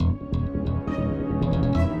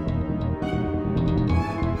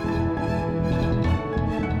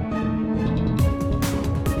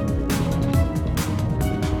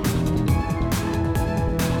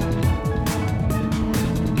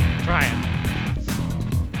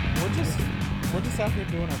we're just out here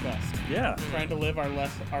doing our best. Yeah. Trying to live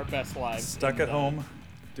our best lives. Stuck at home,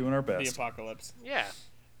 doing our The best. apocalypse. Yeah.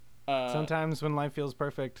 Sometimes when life feels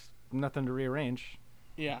perfect, nothing to rearrange.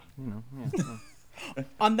 Yeah. You know, yeah.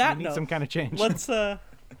 On that Need note, some kind of change. let's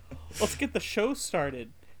get the show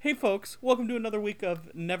started. Hey folks, welcome to another week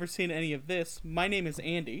of Never Seen Any of This. My name is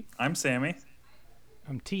Andy, I'm Sammy.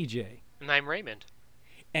 I'm TJ. And I'm Raymond.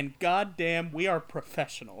 and goddamn, we are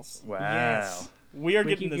professionals. Wow. Yes. We are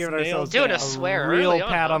We getting keep this giving nailed ourselves Doing down. a swear real early on,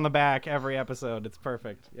 pat huh? on the back every episode. It's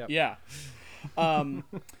perfect. Yep. Yeah.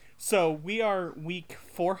 So we are week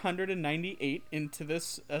 498 into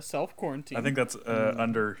this self-quarantine. I think that's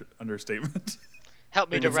understatement. Help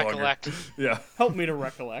me think to it's longer. recollect. Yeah. Help me to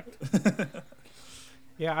recollect.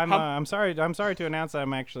 Yeah, I'm sorry. I'm sorry to announce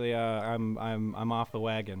I'm actually I'm off the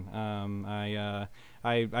wagon.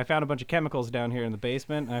 I found a bunch of chemicals down here in the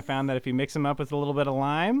basement, and I found that if you mix them up with a little bit of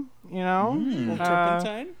lime, you know, Little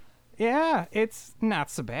turpentine. yeah, it's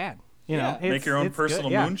not so bad. You know, Yeah. Make your own it's good,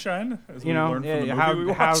 personal yeah. moonshine, as You we know, learned from the movie how we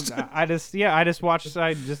watched. I just watch.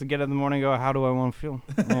 I just get up in the morning and go, how do I want to feel?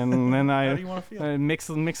 And then How do you want to feel? mix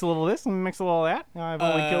a little of this and mix a little of that. I've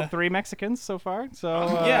only killed 3 Mexicans so far, so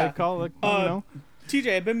Yeah. I call it, you know.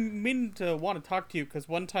 TJ, I've been meaning to want to talk to you because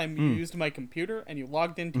one time you used my computer and you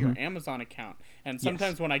logged into your Amazon account. And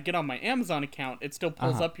sometimes when I get on my Amazon account, it still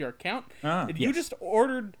pulls up your account. Ah. And you just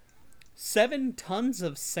ordered 7 tons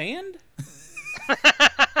of sand?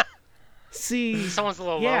 See, Someone's a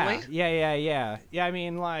little yeah, lonely. yeah. I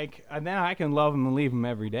mean, like, and then I can love them and leave them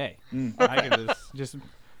every day. I can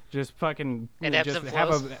just fucking It ebbs just and have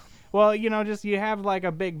flows? a. Well, you know, just you have like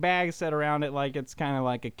a big bag set around it, like it's kind of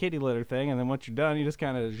like a kitty litter thing, and then once you're done, you just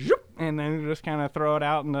kind of and then you just kind of throw it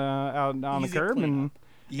out on the Easy curb cleanup.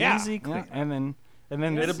 Easy yeah, cleanup. and then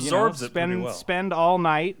It just, absorbs it spend pretty well. spend all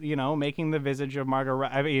night, you know, making the visage of Margaret.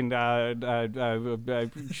 I mean,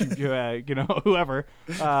 you know, whoever,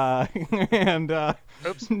 and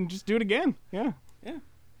Oops. just do it again. Yeah, Yeah.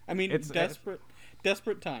 I mean, It's-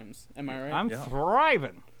 desperate times. Am I right? I'm Yeah.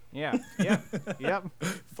 thriving. Yeah, yep.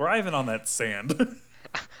 Thriving on that sand.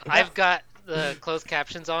 I've got the closed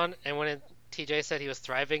captions on, and when TJ said he was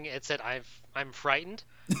thriving, it said I'm frightened,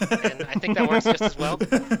 and I think that works just as well.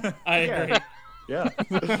 I agree.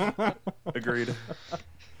 Yeah. Agreed.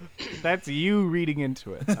 That's you reading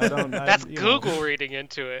into it. I don't. That's you know, Google reading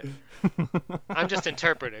into it. I'm just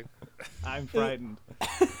interpreting. I'm frightened.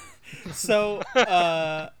 So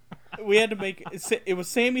we had to make it was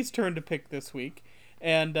Sammy's turn to pick this week,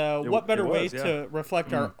 and what better way was, yeah. to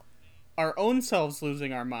reflect our own selves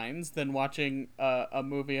losing our minds than watching a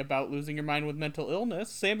movie about losing your mind with mental illness?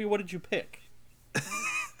 Sammy, what did you pick?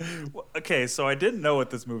 Okay, so I didn't know what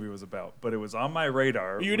this movie was about, but it was on my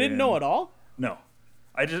radar. You didn't know at all? No.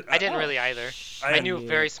 I didn't really either. I knew a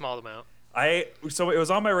very small amount. So it was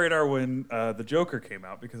on my radar when The Joker came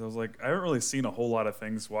out, because I was like, I haven't really seen a whole lot of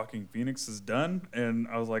things Joaquin Phoenix has done, and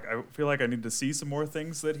I was like, I feel like I need to see some more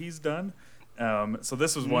things that he's done. So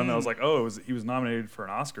this was one that I was like, he was nominated for an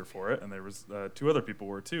Oscar for it, and there was 2 other people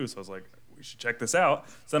were too. So I was like, we should check this out.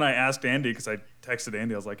 So then I asked Andy, because I texted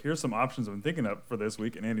Andy, I was like, here's some options I'm thinking of for this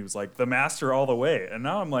week, and Andy was like, The Master all the way. And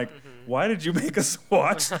now I'm like, why did you make us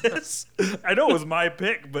watch this? I know it was my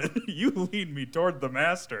pick, but you lead me toward The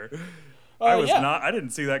Master. I was yeah. not. I didn't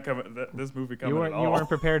see that coming. This movie coming You at all. weren't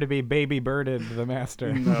prepared to be baby birded the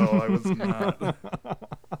master. No, I was not.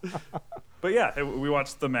 But yeah, we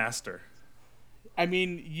watched The Master. I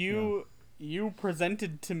mean, you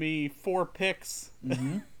presented to me 4 picks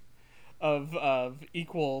of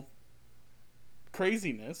equal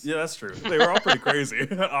craziness. Yeah, that's true. They were all pretty crazy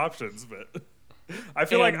options, but I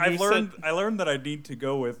feel like And you I learned that I need to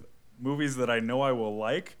go with movies that I know I will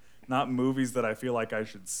like, not movies that I feel like I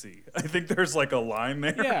should see. I think there's like a line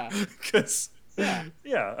there. Yeah. Because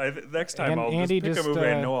next time I'll Andy just pick a just, movie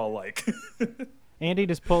I know I'll like. Andy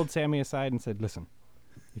just pulled Sammy aside and said, "Listen,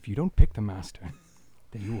 if you don't pick the master,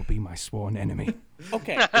 then you will be my sworn enemy,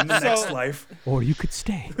 Okay. In the next life. or you could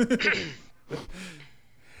stay."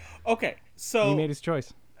 Okay. He So made his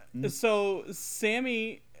choice. So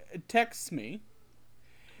Sammy texts me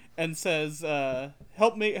and says,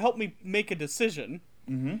 "Help me make a decision."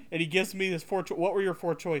 Mm-hmm. And he gives me this 4. What were your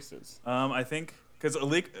 4 choices? I think because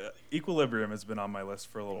Equilibrium has been on my list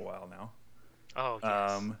for a little while now. Oh,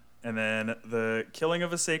 yes. And then The Killing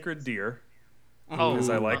of a Sacred Deer, Oh, because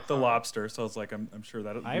I like The Lobster, so it's like I'm sure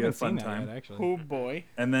that'll be I a haven't fun seen time. that yet, actually. Oh boy.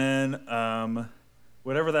 And then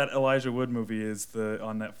whatever that Elijah Wood movie is,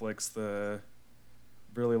 on Netflix, the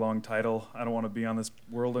really long title, I Don't Want to Be on This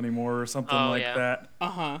World Anymore or something Oh, like yeah. that. Uh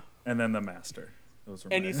huh. And then The Master. Those are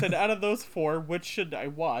And my- you said, out of those 4, which should I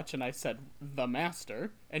watch? And I said, The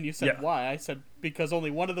Master. And you said, Yeah. why? I said, because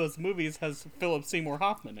only one of those movies has Philip Seymour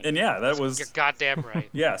Hoffman in it. And yeah, that was You're goddamn right.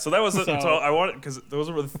 yeah. So that was So- so I wanted because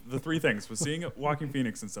those were the 3 things: was seeing Walking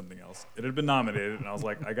Phoenix and something else. It had been nominated, and I was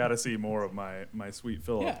like, I got to see more of my sweet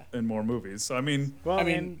Philip Yeah. in more movies. So I mean, Well, I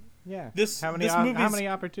mean, and, yeah. this- how many this how movie's- many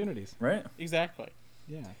opportunities? right? Exactly.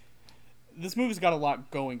 Yeah. This movie's got a lot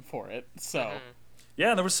going for it. So,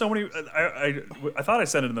 Yeah, and there were so many. I thought I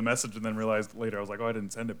sent it in the message, and then realized later I was like, oh, I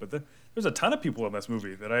didn't send it. But there's a ton of people in this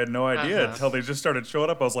movie that I had no idea until they just started showing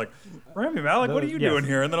up. I was like, Rami Malek, what are you Yes. doing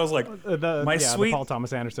here? And then I was like, The sweet, Paul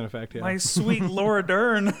Thomas Anderson effect. Yeah. my sweet Laura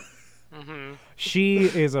Dern. She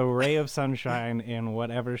is a ray of sunshine in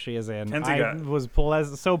whatever she is in. Kenzie I got- was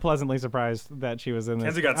so pleasantly surprised that she was in this.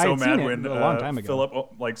 Kenzie got I so had seen mad it when a long time ago.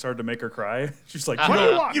 Philip like started to make her cry. She's like,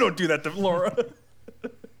 Uh-huh. you don't do that to Laura.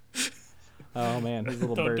 Oh man, his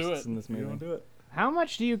little Don't do bursts it. in this You movie. don't do it. How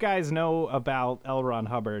much do you guys know about L. Ron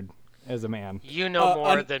Hubbard as a man? You know more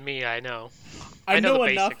I- than me, I know. I know know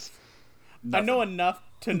the enough. basics. I know enough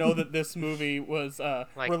to know that this movie was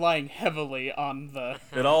relying heavily on the.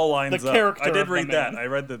 It all lines The up. character I of did the read that. man. I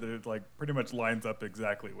read that it like pretty much lines up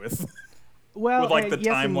exactly with Well, with like the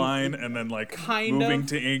yes and- timeline and then like Kind moving of.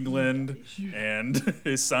 to England and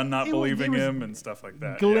his son not It was- believing there was him and stuff like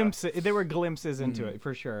that. glimpses. There were glimpses into Mm-hmm. it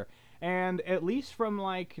for sure, and at least from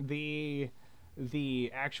like the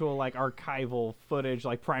actual like archival footage,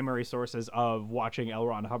 like primary sources of watching L.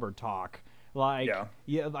 Ron Hubbard talk. Like,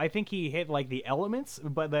 Yeah. I think he hit like the elements,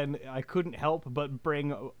 but then I couldn't help but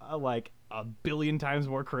bring like a billion times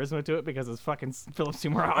more charisma to it because it's fucking Philip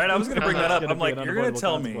Seymour Hoffman. Right, I was gonna bring that up. Gonna I'm be like, an you're gonna unavoidable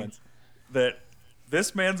tell me consequence. that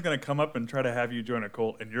this man's gonna come up and try to have you join a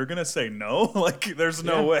cult, and you're gonna say no? Like, there's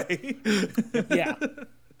no way. Yeah.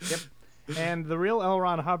 And the real L.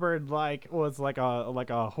 Ron Hubbard was like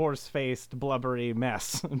a horse-faced, blubbery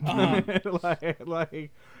mess.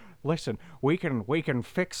 like, listen, we can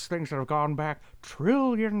fix things that have gone back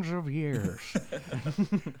trillions of years.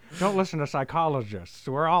 Don't listen to psychologists.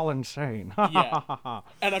 We're all insane. Yeah.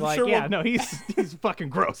 And I'm like, sure yeah, we'll- no, he's fucking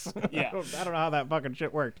gross. Yeah. I don't know how that fucking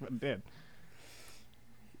shit worked, but it did.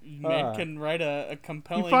 Man can write a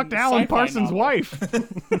compelling. He fucked Alan sci-fi Parsons' novel. wife.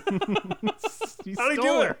 He How'd he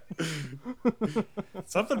stole do her. it?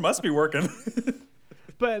 Something must be working.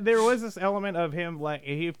 But there was this element of him like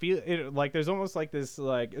there's almost like this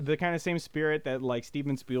like the kind of same spirit that like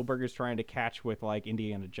Steven Spielberg is trying to catch with like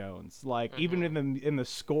Indiana Jones. Like even in the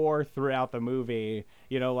score throughout the movie,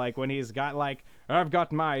 you know, like when he's got like, I've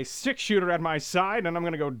got my 6-shooter at my side and I'm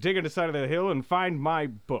gonna go dig into the side of the hill and find my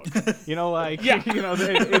book. You know, like Yeah. you know,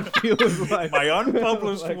 it feels like My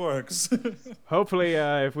unpublished works. hopefully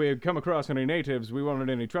if we come across any natives, we won't have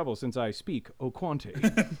any trouble since I speak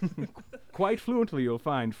Oquante. Quite fluently, you'll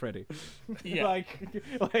find, Freddy. Yeah.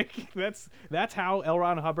 like that's how L.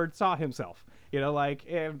 Ron Hubbard saw himself. You know, like,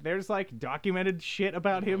 and there's like documented shit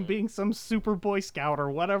about him being some super Boy Scout or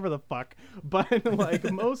whatever the fuck. But like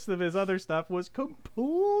most of his other stuff was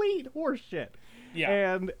complete horseshit.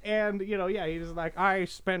 Yeah. And you know, yeah, he's like, I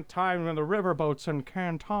spent time in the riverboats in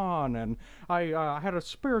Canton, and I had a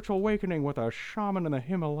spiritual awakening with a shaman in the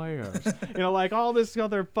Himalayas. You know, like all this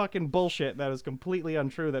other fucking bullshit that is completely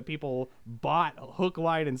untrue that people bought hook,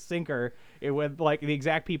 line, and sinker with like the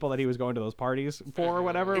exact people that he was going to those parties for or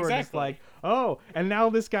whatever. Were just Exactly. like, oh, and now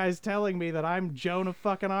this guy's telling me that I'm Joan of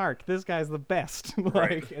fucking Arc. This guy's the best. like,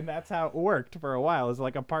 Right. and that's how it worked for a while. It's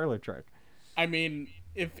like a parlor trick. I mean,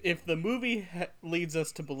 if the movie leads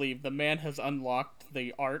us to believe the man has unlocked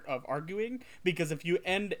the art of arguing, because if you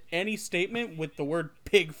end any statement with the word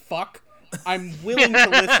pig fuck, I'm willing to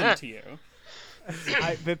listen to you.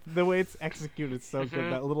 The way it's executed is so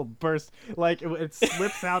good. That little burst, like it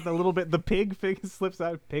slips out a little bit. The pig slips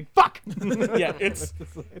out. Pig fuck. Yeah, it's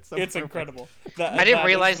so it's perfect. incredible. I didn't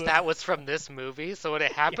realize that was from this movie, so when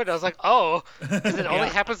it happened, I was like, oh, because it only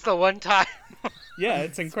Yeah. happens the one time. Yeah,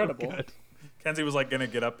 it's incredible. Kenzie was like gonna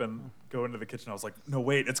get up and go into the kitchen. I was like, no,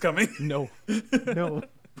 wait, it's coming. No, no,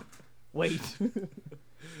 wait.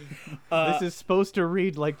 This is supposed to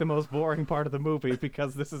read like the most boring part of the movie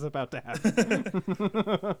because this is about to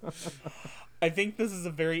happen. I think this is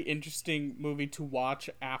a very interesting movie to watch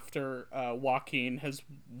after Joaquin has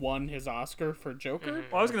won his Oscar for Joker.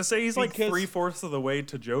 Well, I was gonna say he's like Because- 3/4 of the way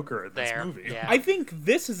to Joker in this There, movie. yeah. I think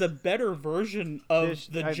this is a better version of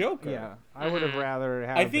the Joker. Yeah, I would have rather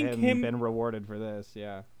have I think him him- been rewarded for this.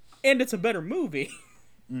 Yeah. And it's a better movie.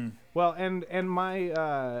 Well, and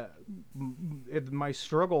my my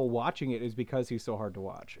struggle watching it is because he's so hard to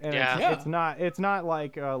watch, and Yeah. it's not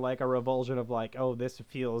like a revulsion of like, oh, this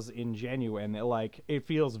feels ingenuine. It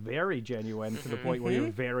feels very genuine to the point where you're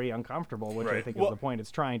very uncomfortable, which I Right. think is the point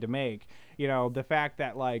it's trying to make. The fact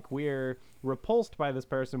that like we're repulsed by this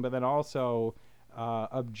person, but then also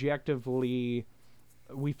objectively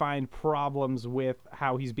we find problems with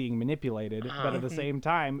how he's being manipulated, but at the same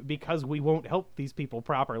time, because we won't help these people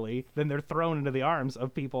properly, then they're thrown into the arms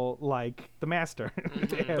of people like the master.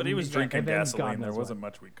 But he was drinking and then God gasoline. There knows wasn't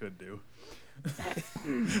much we could do.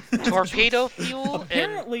 Torpedo fuel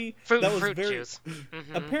Apparently, and that was fruit very. juice.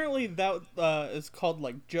 Apparently, that is called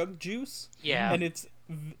like jug juice. Yeah. and it's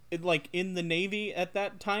like in the Navy at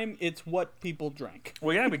that time, it's what people drank.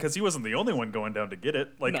 Well, yeah, because he wasn't the only one going down to get it.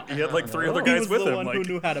 Like No. he had like three other He guys was with the him. one Like who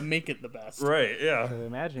knew how to make it the best. right, yeah. I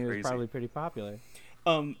imagine he was Crazy. probably pretty popular.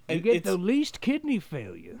 And it's, least kidney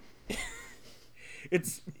failure.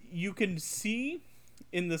 it's you can see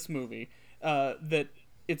in this movie that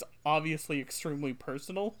it's obviously extremely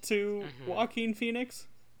personal to Joaquin Phoenix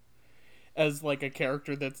as like a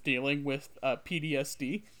character that's dealing with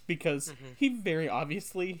PTSD, because he very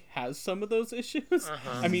obviously has some of those issues.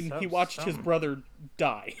 I mean, he watched his brother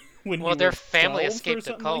die when Well, he their was family 12 or escaped a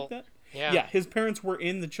something cult. like that. Yeah. His parents were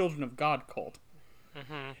in the Children of God cult.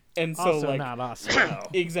 And so Also like not us.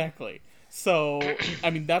 exactly. So, I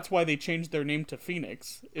mean, that's why they changed their name to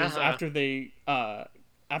Phoenix. Is after they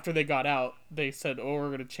got out, they said, "Oh,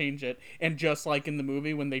 we're gonna change it." And just like in the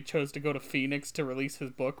movie, when they chose to go to Phoenix to release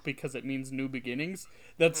his book because it means new beginnings,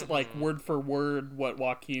 that's like word for word what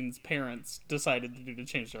Joaquin's parents decided to do to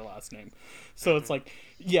change their last name. So it's like,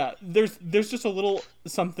 yeah, there's just a little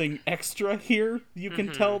something extra here. You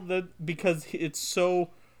can tell that because it's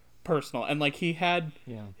so personal, and like he had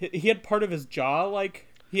part of his jaw, like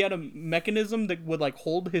he had a mechanism that would like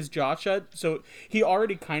hold his jaw shut, so he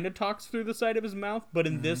already kind of talks through the side of his mouth, but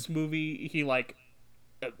in this movie he like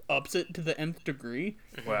ups it to the nth degree.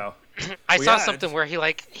 Wow. I Well, saw yeah, something where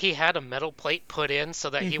he had a metal plate put in so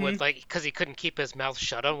that he would like, because he couldn't keep his mouth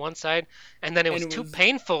shut on one side, and then it was too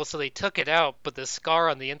painful, so they took it out. But the scar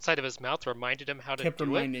on the inside of his mouth reminded him how to Kept do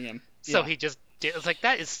reminding it. him. So Yeah. he just did. It's like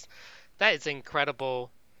that is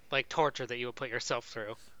incredible, like torture that you would put yourself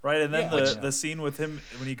through. Right, and then Yeah. the scene with him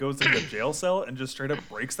when he goes in the jail cell and just straight up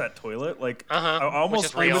breaks that toilet, like Which is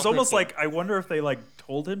it was real. almost like I wonder if they like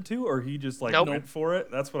told him to or he just like Nope. went for it.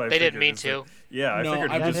 That's what I They figured. didn't mean is to. that- yeah, I No,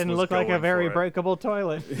 figured he that That just didn't was look like a going very for it. breakable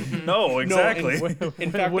toilet. No, exactly.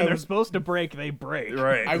 In fact, when I they're was supposed to break, they break.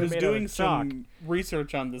 Right. I was Made out of doing chalk. some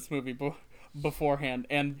research on this movie beforehand,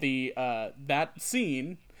 and the that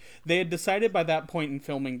scene, they had decided by that point in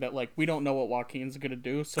filming that like we don't know what Joaquin's gonna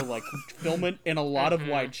do, so like film it in a lot of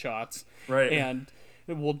wide shots, Right. and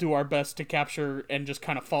we'll do our best to capture and just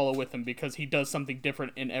kind of follow with him because he does something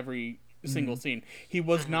different in every single scene. He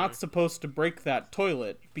was not supposed to break that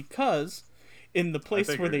toilet because in the place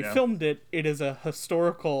where figured, they yeah. filmed it, it is a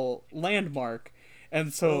historical landmark.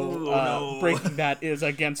 And so no. breaking that is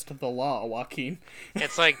against the law, Joaquin.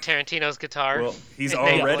 It's like Tarantino's guitar. Well, he's They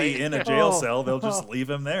already play- in a jail Oh. cell. They'll just leave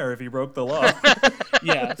him there if he broke the law.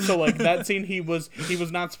 Yeah, so like that scene, he was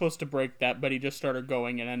not supposed to break that, but he just started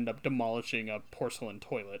going and ended up demolishing a porcelain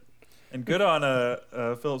toilet. And good on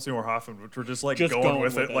Philip Seymour Hoffman, which we're just like Just going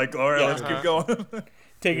with it. Like, all right, Yeah. let's keep going.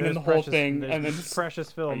 Taking in There's the whole precious- thing, there's and then precious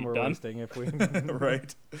film you we're done? wasting if we.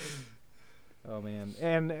 Right. Oh man,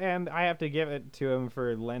 and I have to give it to him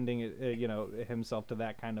for lending himself to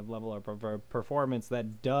that kind of level of performance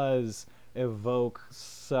that does evoke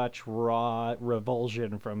such raw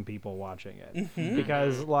revulsion from people watching it.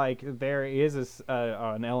 Because like there is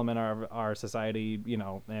an element of our society,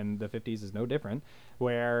 and the 50s is no different,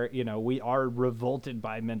 where we are revolted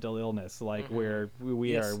by mental illness. Like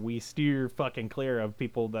Yes. we steer fucking clear of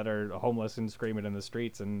people that are homeless and screaming in the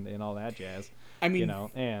streets and all that jazz. I mean,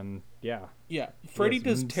 and yeah. yeah, Freddy He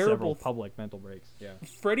has does several terrible. public mental breaks. Yeah.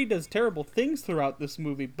 Freddy does terrible things throughout this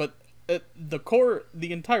movie, but at the core,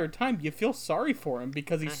 the entire time, you feel sorry for him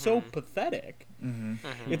because he's so pathetic.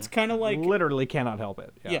 It's kind of like Literally cannot help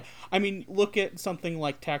it. yeah. I mean, look at something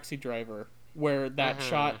like Taxi Driver, where that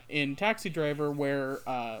shot in Taxi Driver where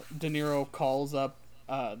De Niro calls up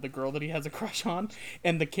the girl that he has a crush on,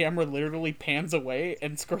 and the camera literally pans away,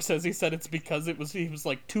 and Scorsese said it's because he was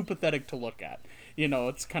like too pathetic to look at.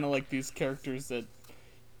 It's kind of like these characters that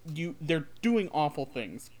they're doing awful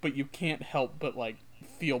things, but you can't help but like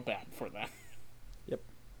feel bad for them.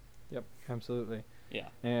 Yep. Absolutely. Yeah.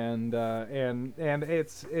 And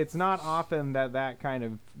it's not often that kind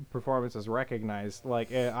of performance is recognized.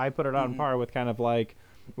 Like I put it on par with kind of like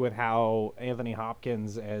how Anthony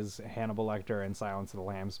Hopkins as Hannibal Lecter in Silence of the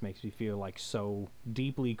Lambs makes me feel like so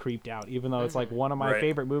deeply creeped out, even though it's like one of my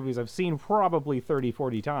favorite movies I've seen probably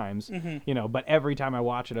 30-40 times, you know, but every time I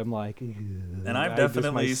watch it I'm like, and I've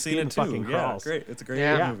definitely seen it too. Yeah, great. It's a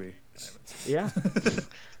great movie. Yeah.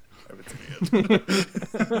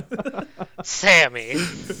 Sammy.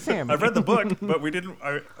 I've read the book, but we didn't.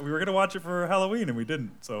 We were gonna watch it for Halloween, and we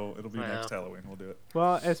didn't. So it'll be next Halloween. We'll do it.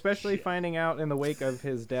 Well, especially finding out in the wake of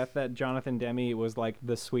his death that Jonathan Demme was like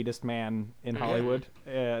the sweetest man in Hollywood.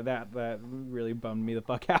 That really bummed me the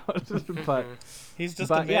fuck out. But he's just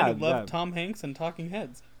a man who loved Tom Hanks and Talking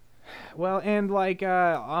Heads. Well, and like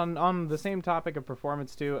on the same topic of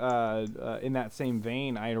performance too, in that same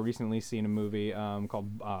vein, I had recently seen a movie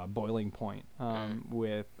called Boiling Point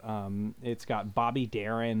with it's got Bobby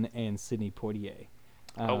Darin and Sidney Poitier.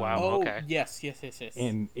 Oh wow! Okay. Yes.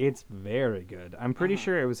 And it's very good. I'm pretty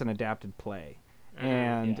sure it was an adapted play.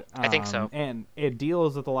 And I think so. And it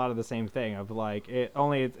deals with a lot of the same thing of like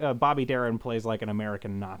Bobby Darin plays like an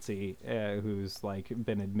American Nazi who's like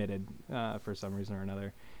been admitted for some reason or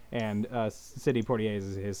another. And Sidney Poitier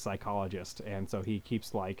is his psychologist, and so he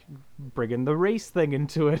keeps like bringing the race thing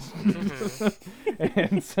into it.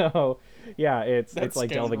 And so, yeah, it's like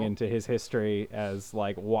delving into his history as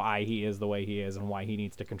like why he is the way he is and why he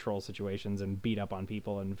needs to control situations and beat up on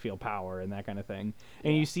people and feel power and that kind of thing.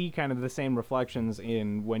 And you see kind of the same reflections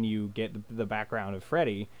in when you get the background of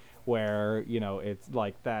Freddy, where you know it's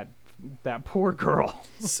like that poor girl,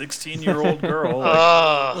 16-year-old girl.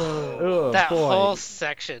 That whole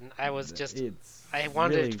section, I was just, I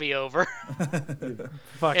wanted it to be over, and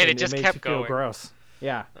it just kept going. Feel gross.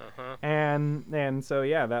 Yeah. And so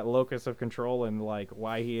yeah, that locus of control and like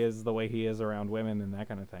why he is the way he is around women and that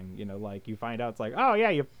kind of thing. You know, like you find out it's like, oh yeah,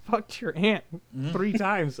 you fucked your aunt 3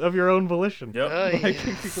 times of your own volition. Yep.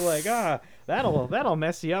 Like that'll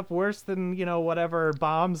mess you up worse than, you know, whatever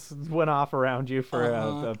bombs went off around you for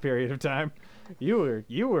a period of time. You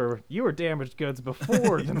were damaged goods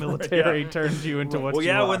before the military turned you into what you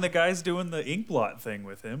are. When the guy's doing the ink blot thing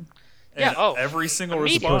with him, every single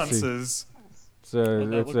immediately. response is.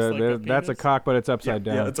 That's a cock, but it's upside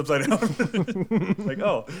down. Yeah, it's upside down. Like,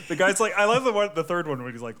 the guy's like, I love the third one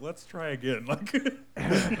when he's like, let's try again. Like,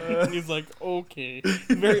 he's like, okay.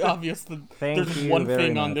 Very obvious that there's one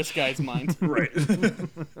thing on this guy's mind. Right.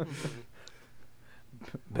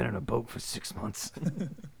 Been in a boat for 6 months.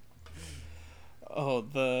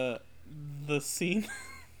 The scene.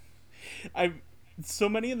 So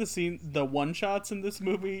many of the one shots in this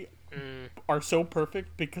movie are so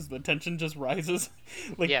perfect because the tension just rises.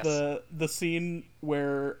 Like the scene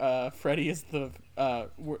where Freddy is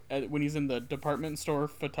when he's in the department store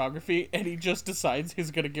photography and he just decides he's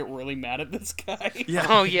gonna get really mad at this guy. Yeah.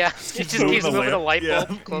 Oh yeah. He just keeps moving the light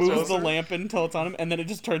bulb closer. Moves the lamp until it's on him, and then it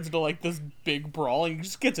just turns into like this big brawl, and he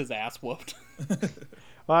just gets his ass whooped.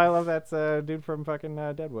 Well, I love that dude from fucking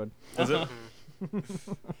Deadwood. Is it?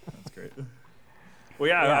 That's great.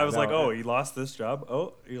 Well, I was he lost this job.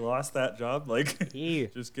 Oh, he lost that job. Like,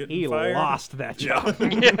 just getting fired. He lost that job.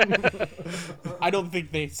 I don't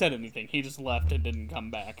think they said anything. He just left and didn't come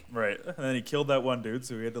back. Right. And then he killed that one dude,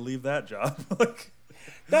 so he had to leave that job.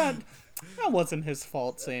 That wasn't his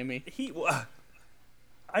fault, Sammy.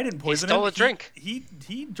 I didn't poison him. He stole a drink.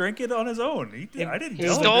 He drank it on his own. I didn't He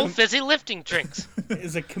stole fizzy lifting drinks.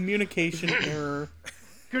 It's a communication error.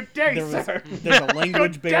 Good day, sir. There's a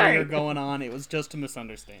language barrier going on. It was just a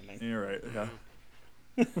misunderstanding. You're right. Yeah.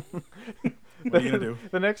 What are you gonna do?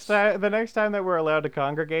 The next time that we're allowed to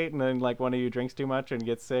congregate, and then like one of you drinks too much and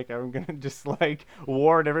gets sick, I'm gonna just like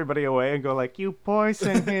ward everybody away and go like, "You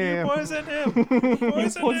poison him! You poison him! You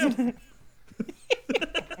poison him!"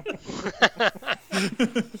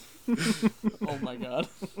 Oh my god.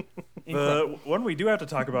 The one we do have to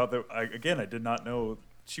talk about that I did not know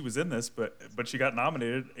she was in this, but she got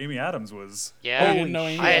nominated. Amy Adams was. Yeah, I had no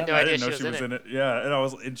idea she was in it. Yeah,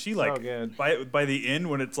 and she like by the end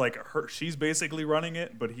when it's like she's basically running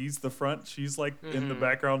it, but he's the front. She's like in the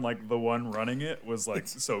background, like the one running it was like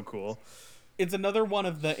so cool. It's another one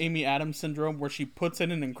of the Amy Adams syndrome where she puts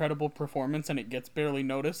in an incredible performance and it gets barely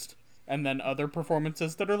noticed. And then other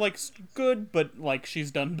performances that are like good, but like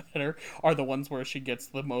she's done better, are the ones where she gets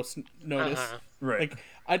the most notice. Right.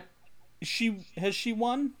 Like, has she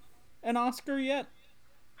won an Oscar yet?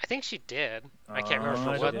 I think she did. I can't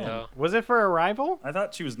remember for what though. Was it for Arrival? I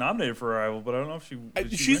thought she was nominated for Arrival, but I don't know if she.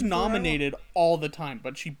 She's nominated all the time,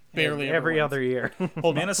 but she barely every other year.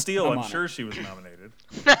 Man of Steel, I'm sure she was nominated.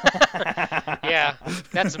 Yeah,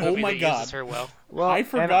 that's a movie that uses her well. I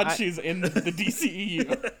forgot she's in the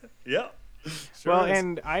DCEU. Yeah. Sure is.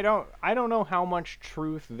 And I don't know how much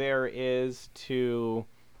truth there is to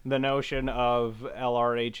the notion of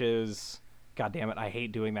LRH's. God damn it! I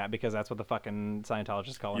hate doing that because that's what the fucking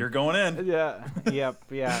Scientologists call him. You're going in. Yeah. Yep.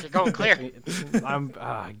 Yeah. You're going clear. I'm.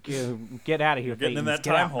 Get out of here. You're getting in that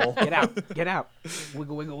Get time out. hole. Get out. Get out.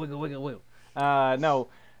 Wiggle, wiggle, wiggle, wiggle, wiggle. No.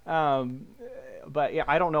 But yeah,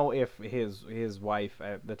 I don't know if his wife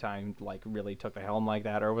at the time like really took the helm like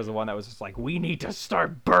that, or was the one that was just like, we need to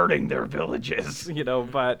start burning their villages, you know.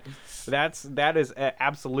 But that is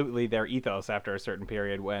absolutely their ethos after a certain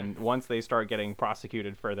period. When once they start getting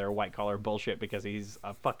prosecuted for their white collar bullshit because he's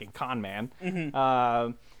a fucking con man,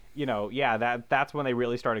 you know, yeah, that's when they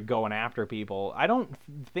really started going after people. I don't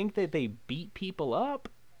think that they beat people up,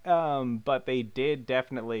 but they did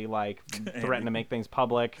definitely like threaten to make things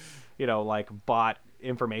public. You know, like bought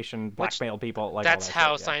information, blackmailed people. Like that's all that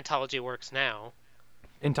how shit, yeah. Scientology works now.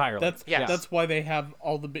 Entirely. That's why they have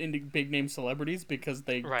all the big name celebrities, because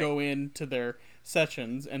they go into their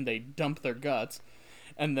sessions and they dump their guts,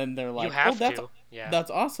 and then they're like, that's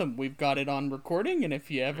awesome. We've got it on recording, and if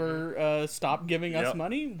you ever stop giving us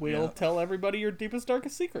money, we'll tell everybody your deepest,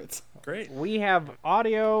 darkest secrets. Great. We have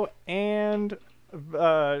audio and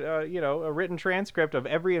you know, a written transcript of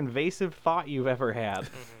every invasive thought you've ever had.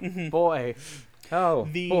 Boy. Oh,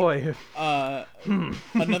 boy.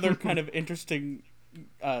 Another kind of interesting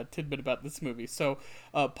tidbit about this movie. So,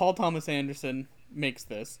 Paul Thomas Anderson makes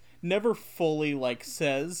this. Never fully, like,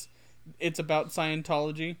 says it's about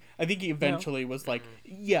Scientology. I think he eventually was like,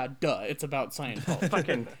 yeah, duh, it's about Scientology.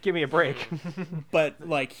 Fucking give me a break. But,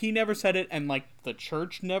 like, he never said it, and, like, the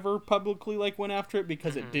church never publicly, like, went after it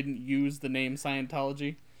because it didn't use the name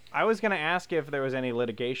Scientology. I was going to ask if there was any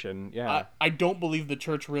litigation. Yeah. I don't believe the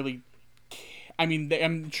church really... I mean,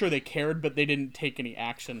 I'm sure they cared, but they didn't take any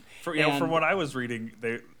action. From what I was reading,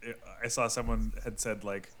 I saw someone had said,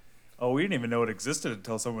 like, oh, we didn't even know it existed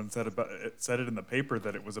until someone said it in the paper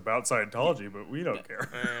that it was about Scientology, but we don't care.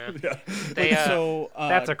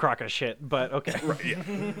 That's a crock of shit, but okay. Right,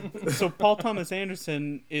 yeah. So Paul Thomas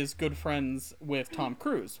Anderson is good friends with Tom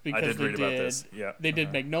Cruise because they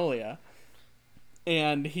did Magnolia.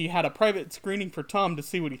 And he had a private screening for Tom to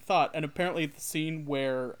see what he thought, and apparently the scene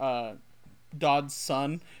where Dodd's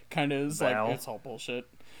son kind of is Val. like, it's all bullshit.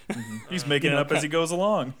 He's making it up as he goes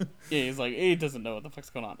along. Yeah, he's like, he doesn't know what the fuck's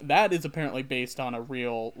going on. That is apparently based on a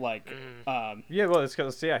real, like... yeah, well, it's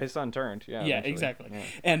because, his son turned. Yeah, exactly. Yeah.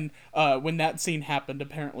 And when that scene happened,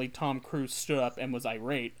 apparently Tom Cruise stood up and was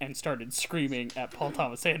irate and started screaming at Paul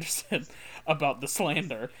Thomas Anderson about the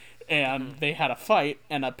slander. And they had a fight,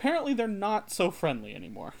 and apparently they're not so friendly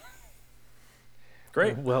anymore.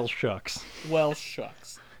 Great. Well, shucks. Well,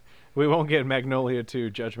 shucks. We won't get Magnolia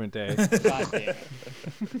 2 Judgment Day. God damn it.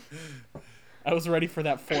 I was ready for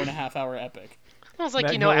that 4.5-hour epic. I was like,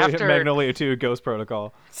 after Magnolia 2 Ghost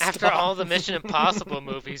Protocol. After all the Mission Impossible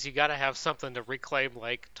movies, you got to have something to reclaim.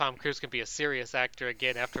 Like Tom Cruise can be a serious actor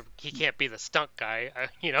again after he can't be the stunt guy.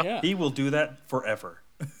 Yeah. He will do that forever.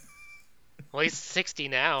 Well, he's 60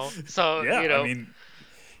 now, so I mean,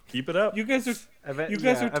 keep it up. You guys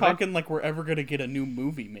are talking like we're ever gonna get a new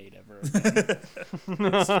movie made ever again.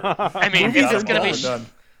 I mean, this is gonna be done.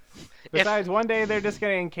 Besides, one day they're just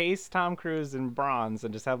gonna encase Tom Cruise in bronze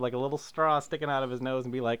and just have like a little straw sticking out of his nose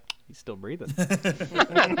and be like, he's still breathing.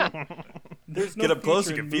 There's no get up close,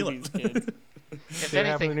 future you in can feel movies, it. Kids. If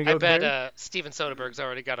anything, I bet Steven Soderbergh's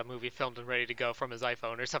already got a movie filmed and ready to go from his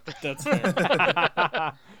iPhone or something. That's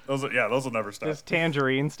fair. Those will never stop. Just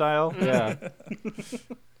Tangerine style. Yeah.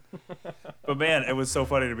 But man, it was so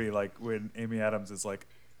funny to me, like when Amy Adams is like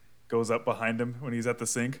goes up behind him when he's at the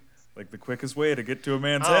sink, like the quickest way to get to a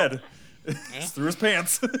man's head is through his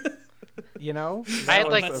pants. You know, I had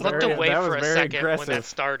looked away for a second aggressive. when that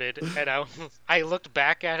started, and I looked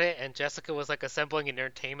back at it, and Jessica was like assembling an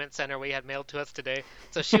entertainment center we had mailed to us today.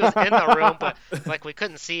 So she was in the room, but like we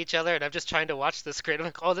couldn't see each other, and I'm just trying to watch the screen. I'm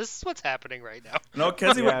like, oh, this is what's happening right now. No,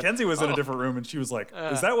 Kenzie was in a different room, and she was like,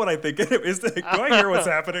 "Is that what I think? Do I hear what's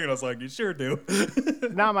happening?" And I was like, "You sure do."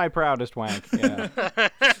 Not my proudest wank. Yeah.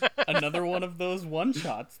 Another one of those one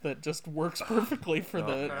shots that just works perfectly for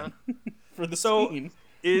the scene.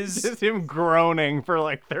 Is just him groaning for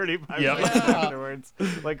like 35 minutes Yeah. afterwards.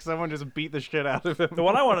 Like someone just beat the shit out of him. The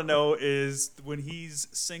one I want to know is when he's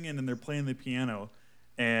singing and they're playing the piano,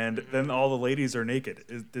 and then all the ladies are naked.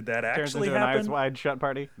 Did that Turns actually into happen? an Eyes Wide Shut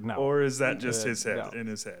party? No. Or is that just his head no. in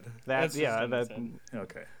his head? That's just in his head.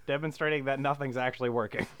 Okay. Demonstrating that nothing's actually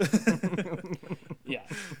working. Yeah.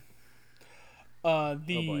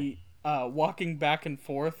 Walking back and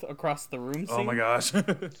forth across the room scene. Oh my gosh.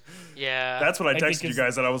 Yeah. That's what I think texted you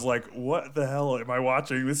guys, and I was like, what the hell am I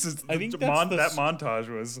watching? This is I think that montage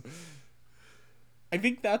was. I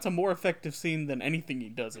think that's a more effective scene than anything he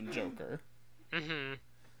does in Joker. Mm-hmm.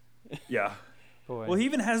 Yeah. Boy. Well, he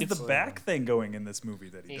even has the It's- back thing going in this movie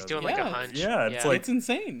that he He's does. doing like a Yeah. hunch. Yeah, it's like- It's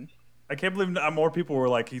insane. I can't believe more people were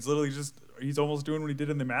like, he's almost doing what he did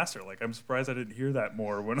in The Master. Like, I'm surprised I didn't hear that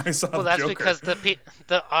more when I saw Well, the that's Joker. because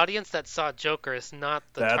the audience that saw Joker is not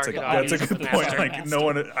the That's target a audience. good of the point. Master. Like, no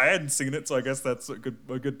one, I hadn't seen it, so I guess that's a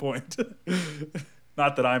good point.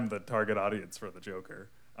 Not that I'm the target audience for the Joker.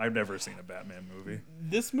 I've never seen a Batman movie.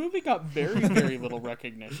 This movie got very, very little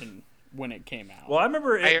recognition when it came out. Well, I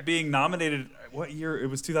remember it I- being nominated. What year? It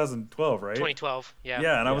was 2012, right? 2012. Yeah.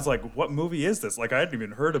 Yeah, and I was like, what movie is this? Like, I hadn't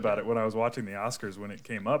even heard about it when I was watching the Oscars when it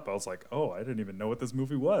came up. I was like, oh, I didn't even know what this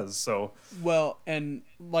movie was. So, Well, and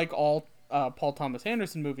like all Paul Thomas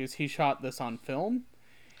Anderson movies, he shot this on film,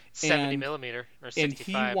 70 and- millimeter or and 65.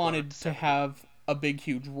 he going wanted up to 70. have a big,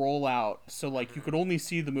 huge rollout. So, like, you could only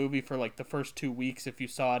see the movie for like the first 2 weeks if you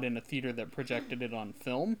saw it in a theater that projected it on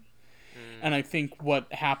film. And I think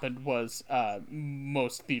what happened was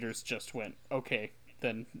most theaters just went, okay,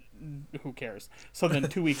 then who cares? So then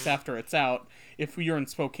 2 weeks after it's out, if you're in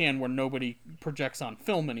Spokane where nobody projects on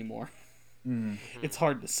film anymore, it's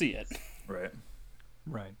hard to see it. right.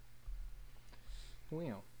 Right.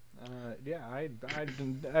 Well, yeah,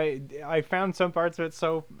 I found some parts of it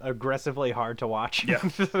so aggressively hard to watch.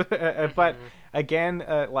 Yeah. But again,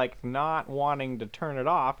 like not wanting to turn it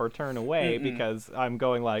off or turn away because I'm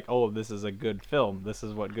going like, oh, this is a good film. This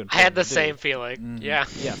is what good. I had the films do. same feeling. Mm-hmm. Yeah.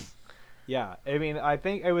 Yes. Yeah, I mean, I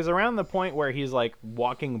think it was around the point where he's like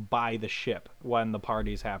walking by the ship when the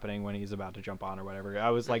party's happening, when he's about to jump on or whatever.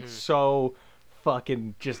 I was like so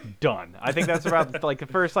fucking just done. I think that's about like the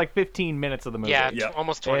first like 15 minutes of the movie. Yeah. Yeah.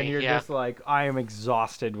 Almost 20. And you're Yeah. just like, I am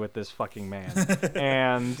exhausted with this fucking man,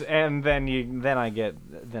 and then I get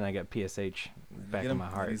PSH back in my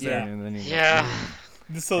heart, Yeah. and then you Yeah.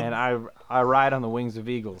 So, and I ride on the wings of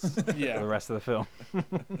eagles for yeah. the rest of the film.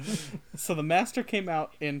 So The Master came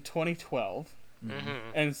out in 2012.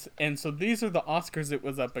 And so these are the Oscars it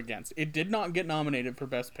was up against. It did not get nominated for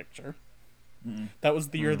Best Picture. That was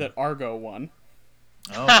the year that Argo won.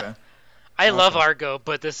 Oh, okay. I love Argo,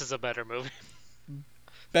 but this is a better movie.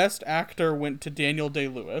 Best Actor went to Daniel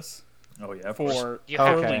Day-Lewis Oh, yeah. Of course. for You for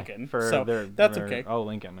have Okay, Lincoln. for So their- that's their- okay. Oh,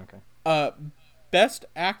 Lincoln. Okay. Best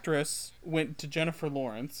Actress went to Jennifer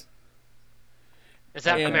Lawrence. Is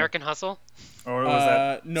that And- American Hustle? Or was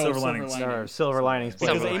that no, Silver Silver Linings? Linings. Or Silver Linings.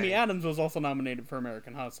 Silver Because Linings. Amy Adams was also nominated for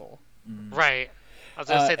American Hustle. Right. I was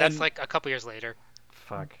gonna say that's and- like a couple years later.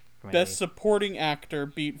 Fuck. Me. Best Supporting Actor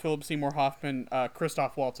beat Philip Seymour Hoffman,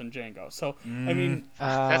 Christoph Waltz, and Django. So, I mean,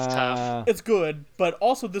 That's tough. it's good, but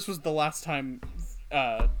also this was the last time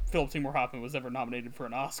Philip Seymour Hoffman was ever nominated for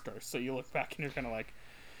an Oscar. So you look back and you're kind of like,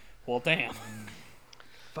 well, damn.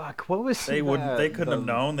 Fuck. What was They wouldn't. They couldn't have the-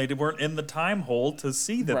 known. They weren't in the time hole to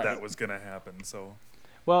see that Right. that was going to happen. So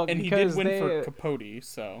Well, And he because did win they, for Capote,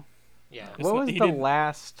 so Yeah. What was he the didn't-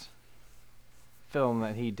 last film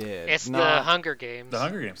that he did? It's the Not- Hunger Games. the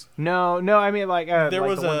Hunger Games. No, I mean like There like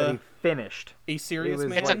was the one that a- he finished. a serious was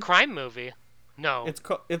man. It's a like- crime movie. No. It's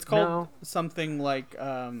called No. something like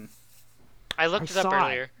I looked it up saw it.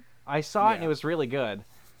 earlier. I saw it and Yeah. it was really good.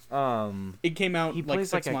 it came out He like plays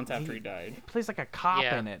 6 like a- months after he- he died. He plays like a cop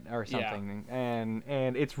Yeah. in it or Yeah. something,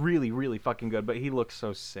 and it's really fucking good. But he looks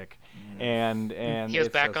so sick, and He was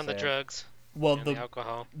it's back so on the sad. drugs Well, and the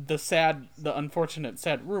alcohol. the unfortunate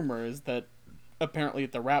sad rumor is that apparently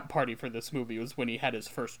at the wrap party for this movie was when he had his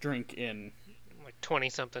first drink in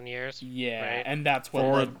 20-something years. yeah, Right. and that's what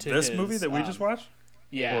For led to this his, movie that we just watched.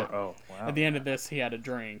 Yeah. Oh, wow. At the end of this, he had a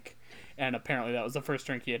drink, and apparently that was the first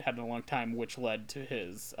drink he had had in a long time, which led to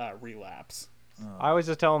his relapse. I was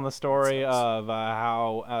just telling the story sucks. of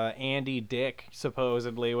how Andy Dick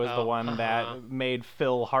supposedly was the Oh, one uh-huh. that made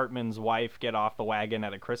Phil Hartman's wife get off the wagon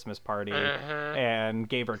at a Christmas party and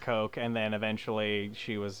gave her coke, and then eventually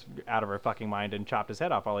she was out of her fucking mind and chopped his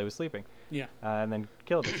head off while he was sleeping, Yeah. and then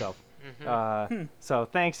killed herself. So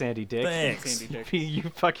thanks, Andy Dick. Thanks. Andy Dick. You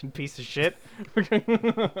fucking piece of shit.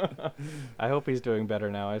 I hope he's doing better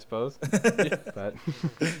now, I suppose. But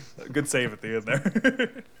Good save at the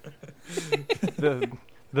end there.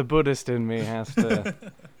 the Buddhist in me has to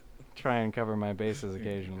try and cover my bases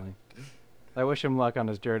occasionally. I wish him luck on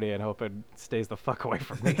his journey and hope it stays the fuck away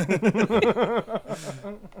from me.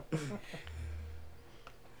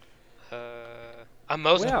 A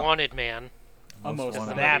Most Well. Wanted Man. Almost.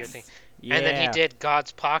 Wanted. Another That's thing. yeah. And then he did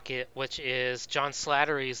God's Pocket, which is John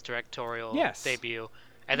Slattery's directorial Yes. debut.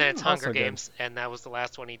 And then it's Also Hunger good. Games, and that was the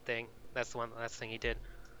last one he thing. That's the last thing he did.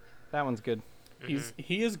 That one's good.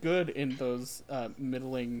 He is good in those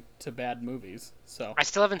middling to bad movies. So I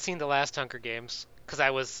still haven't seen the last Hunger Games because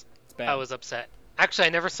it's bad. I was upset. Actually, I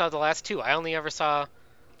never saw the last two. I only ever saw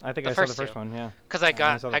I think The I saw the first first two. one. Yeah. Because I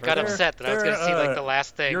got saw the got first one. upset that I was going to see like the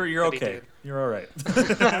last thing. You're that he okay. did. You're all right. I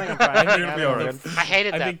think I'm fine. You're gonna be all right. I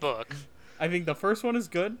hated I that think- book. I think the first one is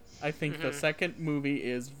good. I think the second movie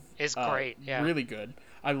is Great. Yeah. really good.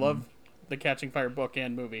 I love the Catching Fire book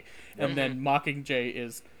and movie, and then Mockingjay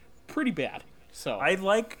is pretty bad. So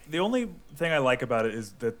The only thing I like about it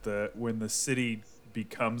is that when the city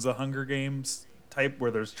becomes a Hunger Games type where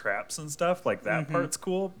there's traps and stuff, like that part's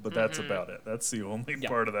cool, but that's about it. That's the only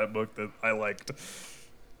part of that book that I liked.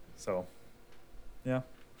 So, yeah.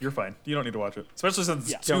 You're fine. You don't need to watch it, especially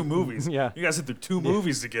since it's two movies. Yeah. You guys sit through 2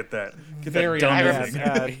 movies to get that. Get Very that dumb honest.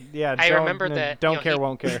 ending. Yeah. I don't- remember that, Don't you know, care, he-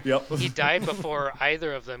 won't care. Yep. He died before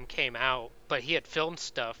either of them came out, but he had filmed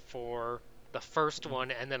stuff for the first one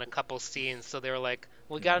and then a couple scenes. So they were like,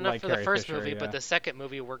 "We got enough Like for the Carrie first Fisher, movie, yeah. but the second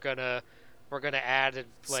movie we're gonna add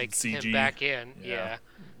like Some him CG. back in." Yeah. Yeah.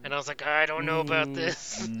 And I was like, I don't know about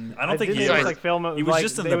this. I don't think didn't he just, ever. like, film He was like,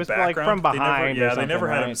 just in it the was, background. like, from behind or They never something,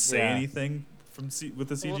 had him right? say Yeah. anything with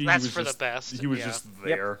the CG. Well, He that's was for the just- best, He was yeah. just Yep.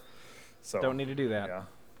 there. So Don't need to do that. Yeah.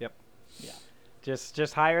 Yep. Yeah.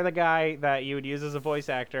 Just hire the guy that you would use as a voice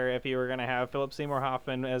actor if you were gonna have Philip Seymour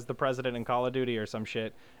Hoffman as the president in Call of Duty or some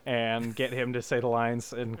shit, and get him to say the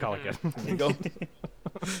lines and call it good. There you go.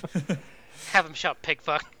 Have him shout pig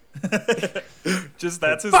fuck. Just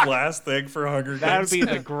that's his last thing for Hunger Games. That would be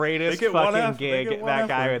the greatest They get one fucking F, they gig get one that F.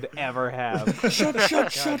 guy would ever have. shut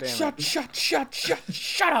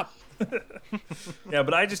up. Yeah,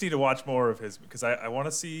 but I just need to watch more of his because I want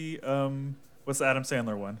to see what's the Adam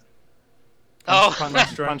Sandler one? Oh,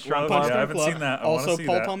 Punch Drunk Drunk Love? Love. Yeah, I haven't seen that. I wanna Also, see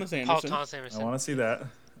Paul that. Thomas Paul Anderson. Thomas I Anderson. want to see that.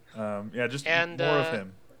 Yeah, just And, more of uh,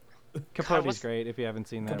 him. Capote's what's- great if you haven't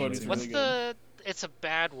seen that. Capote's movie. What's really the? It's a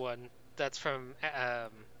bad one. That's from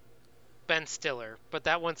Ben Stiller, but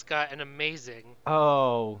that one's got an amazing.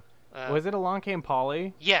 Oh, Uh, was it Along Came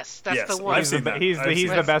Polly? Yes, that's Yes, the I've one. seen that. He's I've the seen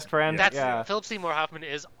the that. best friend. That's yeah. Philip Seymour Hoffman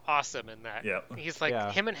is awesome in that. Yeah. He's like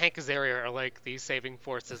Yeah. him and Hank Azaria are like the saving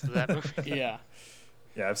forces of that movie. Yeah.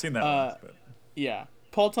 Yeah, I've seen that one. But Yeah.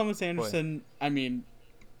 Paul Thomas Anderson, I mean,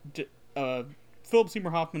 Philip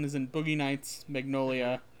Seymour Hoffman is in Boogie Nights,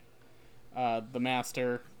 Magnolia, The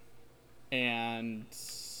Master, and...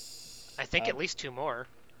 I think at least 2 more.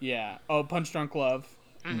 Yeah. Oh, Punch Drunk Love,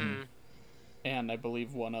 Mm-hmm. and I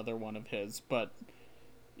believe one other one of his. But,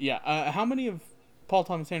 yeah. How many of Paul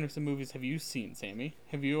Thomas Anderson movies have you seen, Sammy?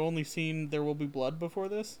 Have you only seen There Will Be Blood before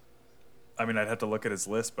this? I mean, I'd have to look at his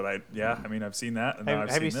list, but I've seen that, and now I've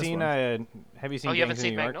Have you seen seen this one. Have you seen Oh, you haven't Gangs of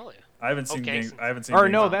seen New York? Magnolia? I haven't seen. Okay. I haven't seen. Or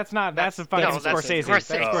Gangs no, of- that's not. That's a That's- fucking no, that's Scorsese.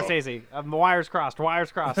 Scorsese. That's Scorsese. Wires crossed.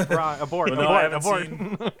 Wires crossed. Wrong. Abort. Well, no, I abort.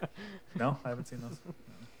 haven't Abort. No, I haven't seen those.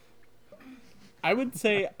 I would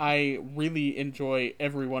say I really enjoy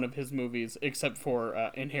every one of his movies except for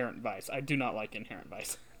Inherent Vice. I do not like Inherent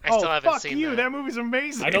Vice. I still Oh, haven't fuck seen you! that. That movie's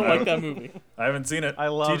amazing. I don't like that movie. I haven't seen it. I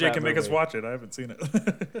love TJ that can make us movie. watch it. I haven't seen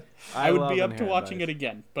it. I would love be up to Inherent watching Vice. it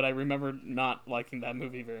again, but I remember not liking that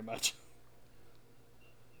movie very much.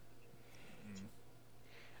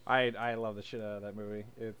 I love the shit out of that movie.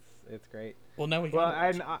 It's great. Well, now we Well,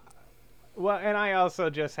 have and I also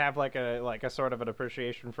just have like a sort of an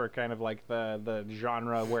appreciation for kind of like the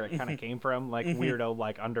genre where it kind of came from, like weirdo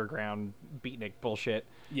like underground beatnik bullshit.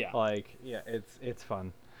 Yeah. Like it's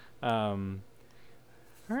fun.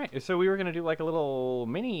 All right, so we were gonna do like a little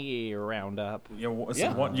mini roundup. You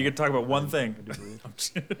can talk about one thing.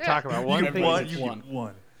 Talk about one you get thing. one. each. You get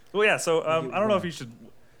one. Well, yeah. So I don't know if you should.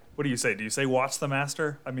 What do you say? Do you say watch The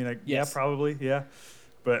Master? I mean, yeah, Yes. probably, yeah.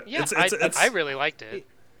 But Yeah, it's I really liked it.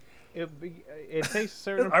 It takes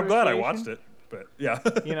certain. I'm glad I appreciation, watched it. But yeah.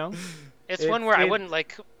 You know, It's It- one where I it-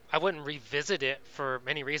 wouldn't revisit it for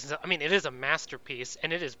many reasons. I mean, it is a masterpiece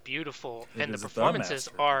and it is beautiful and the is the performances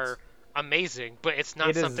masterpiece. are amazing, but it's not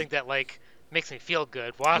It is- something that like makes me feel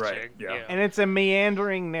good watching. Right, yeah. and it's a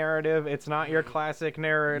meandering narrative. It's not your classic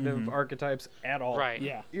narrative archetypes at all. Right.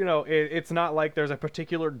 Yeah. You know, it's not like there's a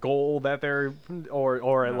particular goal that they're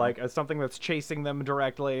or like something that's chasing them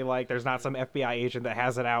directly. Like there's not some FBI agent that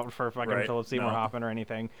has it out for fucking Right, Philip Seymour no. Hoffman or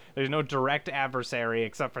anything. There's no direct adversary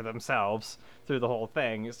except for themselves through the whole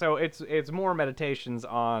thing. So it's more meditations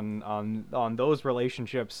on those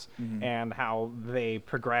relationships and how they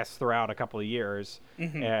progress throughout a couple of years,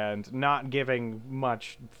 and not giving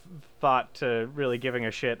much thought to really giving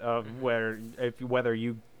a shit of whether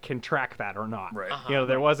you can track that or not. Right. You know,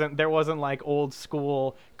 there wasn't like old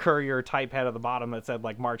school courier type head at the bottom that said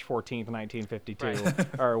like March 14th,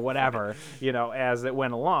 1952 or whatever. You know, as it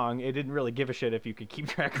went along, it didn't really give a shit if you could keep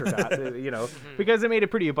track or not. You know, because it made it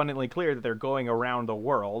pretty abundantly clear that they're going around the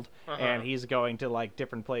world and he's going to like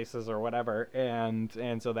different places or whatever, and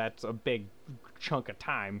so that's a big chunk of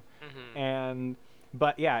time. And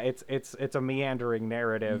but yeah, it's a meandering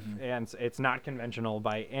narrative, and it's not conventional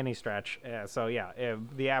by any stretch. So yeah,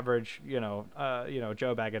 the average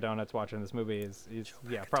Joe Bag of Donuts watching this movie is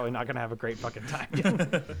probably not gonna have a great fucking time.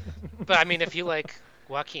 But I mean, if you like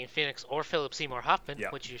Joaquin Phoenix or Philip Seymour Hoffman, Yeah.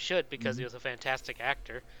 which you should because he was a fantastic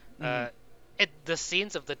actor, the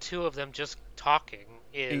scenes of the two of them just talking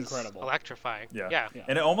is Incredible. electrifying. Yeah. Yeah.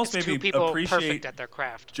 And it almost It's made two me people appreciate perfect at their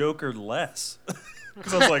craft. Joker less.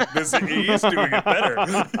 Because I was like, he's doing it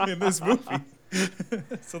better in this movie.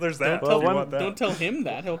 So there's that. Well, if you want that. Don't tell him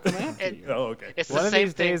that. He'll come after you. Oh, okay. It's One the of same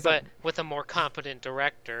these thing, days, but with a more competent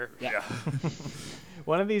director. Yeah.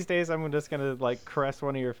 One of these days, I'm just gonna like caress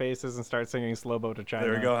one of your faces and start singing "Slow Boat to China."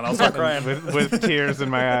 There we go. And I'll start crying. with tears in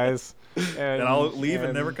my eyes, And I'll leave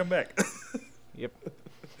and never come back. Yep.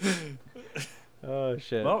 Oh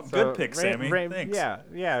shit. Well, good pick, Sammy. Thanks.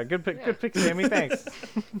 Yeah. Good pick. Good pick, Sammy. Thanks.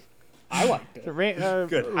 I liked it. So,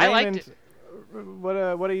 Good. I liked Raymond, what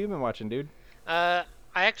have you been watching, dude? I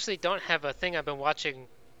actually don't have a thing I've been watching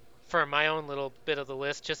for my own little bit of the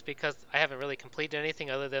list, just because I haven't really completed anything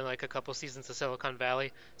other than like a couple seasons of Silicon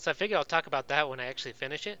Valley. So I figured I'll talk about that when I actually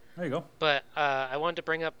finish it. There you go. But I wanted to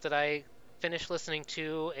bring up that I finished listening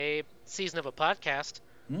to a season of a podcast.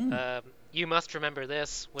 You Must Remember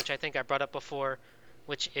This, which I think I brought up before,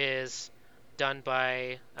 which is done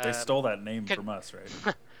by... They stole that name from us,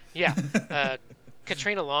 right? Yeah.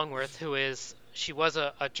 Katrina Longworth, she was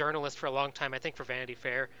a journalist for a long time, I think for Vanity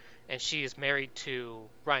Fair, and she is married to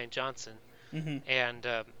Ryan Johnson. And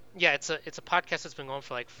yeah, it's a podcast that's been going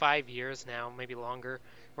for like 5 years now, maybe longer,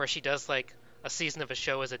 where she does like a season of a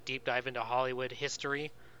show as a deep dive into Hollywood history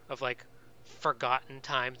of like forgotten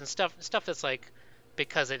times and stuff that's like,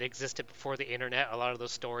 because it existed before the internet, a lot of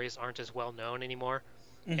those stories aren't as well known anymore.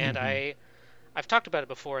 And I've talked about it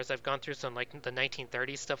before as I've gone through some like the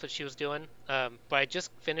 1930s stuff that she was doing. But I just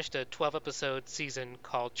finished a 12-episode season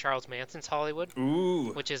called Charles Manson's Hollywood,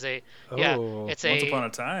 Ooh. which is it's Once Upon a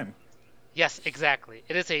Time. Yes, exactly.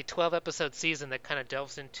 It is a 12-episode season that kind of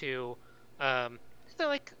delves into they're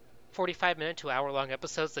like 45-minute to hour-long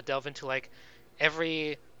episodes that delve into like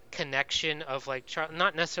every connection of like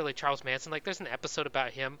not necessarily Charles Manson. Like there's an episode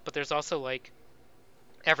about him, but there's also like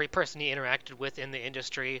every person he interacted with in the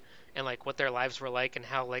industry and like what their lives were like and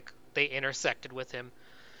how like they intersected with him.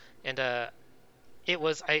 And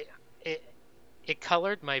it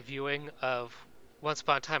colored my viewing of Once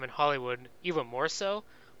Upon a Time in Hollywood even more so,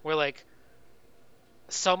 where like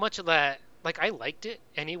so much of that, like I liked it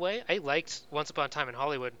anyway. I liked Once Upon a Time in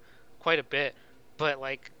Hollywood quite a bit, but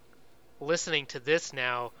like listening to this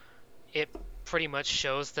now, it pretty much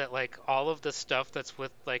shows that like all of the stuff that's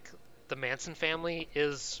with like the Manson family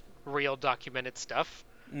is real documented stuff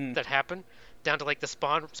that happened, down to like the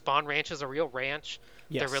Spawn Ranch is a real ranch.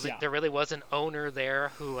 Yes. There really was an owner there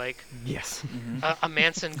who like Yes. a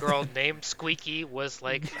Manson girl named Squeaky was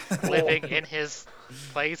like living in his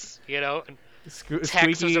place, and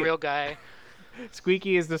Tex was a real guy.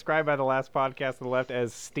 Squeaky is described by the last podcast to the left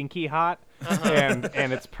as stinky hot, and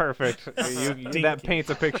it's perfect. That paints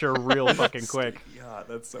a picture real fucking quick. Yeah,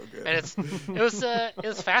 that's so good. And it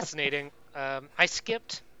was fascinating. I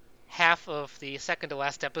skipped half of the second to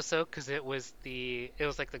last episode because it was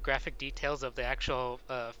like the graphic details of the actual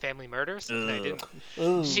family murders. And I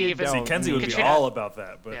didn't. She even See, Kenzie would be all about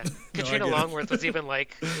that, but yeah. no, Katrina I get it. Longworth was even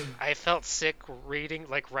like, I felt sick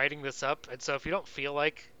writing this up, and so if you don't feel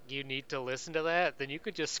like you need to listen to that, then you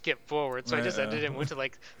could just skip forward. So I just ended and went to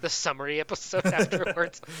like the summary episode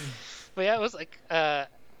afterwards. But yeah, it was like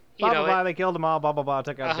Blah blah blah. They killed them all. Blah blah blah.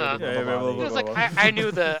 Took out. Yeah, blah, blah, it was blah, like I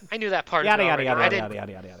knew that part. Yada of it yada already. yada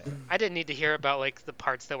yada yada yada. I didn't need to hear about like the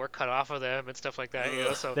parts that were cut off of them and stuff like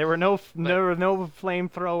that. So There were no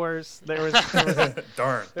flamethrowers. There was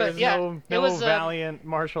Darn. But yeah, no it was valiant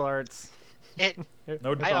martial arts.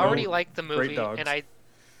 No, I already liked the great movie, dogs. and I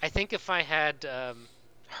think if I had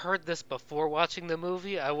heard this before watching the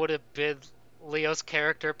movie, I would have been Leo's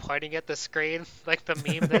character pointing at the screen, like the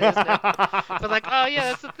meme that is now. But like, oh yeah,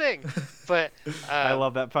 that's the thing. But I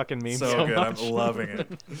love that fucking meme so good. much. I'm loving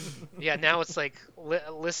it. yeah, now it's like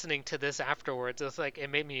listening to this afterwards. It's like it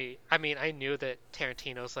made me. I mean, I knew that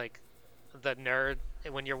Tarantino's like the nerd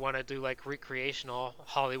when you want to do like recreational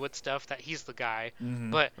Hollywood stuff. That he's the guy.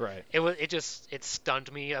 But Right. it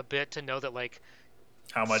stunned me a bit to know that like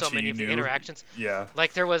How much so he many of knew. the interactions. Yeah.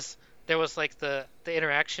 Like there was like the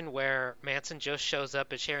interaction where Manson just shows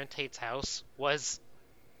up at Sharon Tate's house was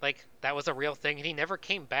like that was a real thing, and he never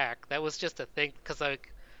came back. That was just a thing because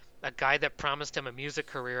like a guy that promised him a music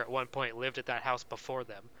career at one point lived at that house before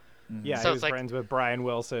them. Yeah, So he it's was like- friends with Brian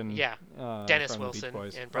Wilson. Yeah, Dennis from the Beach Wilson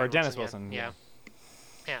Boys. and Brian or Dennis Wilson, Wilson. yeah.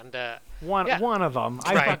 And One yeah. of them.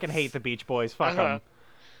 I Right. fucking hate the Beach Boys. Fuck Uh-huh.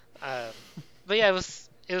 them. But yeah, it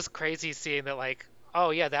was crazy seeing that, like,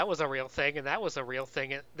 oh yeah, that was a real thing, and that was a real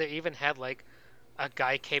thing. They even had like a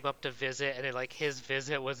guy came up to visit, and like his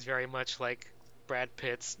visit was very much like Brad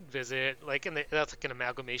Pitt's visit, like, and that's like an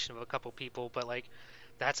amalgamation of a couple people, but like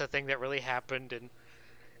that's a thing that really happened and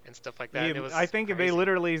stuff like that. And it was I think they crazy.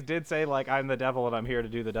 literally did say like, "I'm the devil and I'm here to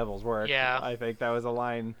do the devil's work." Yeah. I think that was a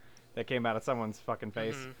line that came out of someone's fucking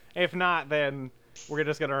face. Mhm. If not, then we're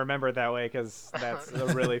just gonna remember it that way because that's a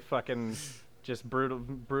really fucking just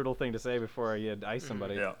brutal thing to say before you ice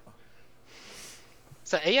somebody. Yeah.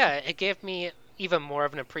 So yeah, it gave me even more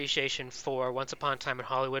of an appreciation for Once Upon a Time in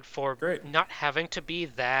Hollywood for Great. not having to be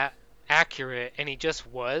that accurate, and he just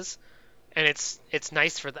was. And it's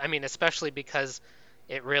nice for I mean, especially because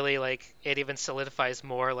it really, like, it even solidifies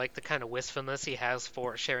more like the kind of wistfulness he has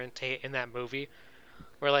for Sharon Tate in that movie,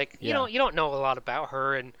 where like Yeah. you don't know a lot about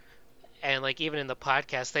her, and like even in the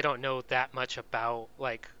podcast they don't know that much about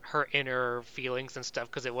like her inner feelings and stuff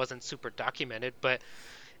because it wasn't super documented, but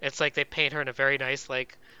it's like they paint her in a very nice,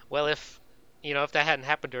 like, well, if if that hadn't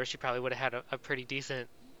happened to her, she probably would have had a pretty decent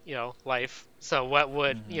life. So what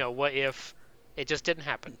would what if it just didn't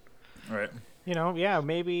happen? Right. Yeah,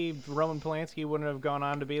 maybe Roman Polanski wouldn't have gone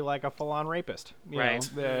on to be like a full-on rapist. Right.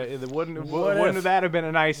 Wouldn't if? that have been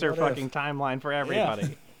a nicer What fucking if? timeline for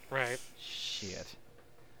everybody? Right. Shit.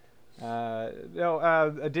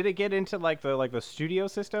 Did it get into like the studio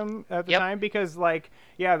system at the Yep. time? Because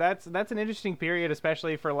that's an interesting period,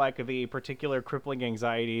 especially for like the particular crippling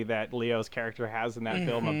anxiety that Leo's character has in that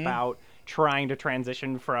film about trying to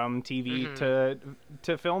transition from TV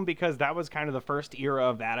to film, because that was kind of the first era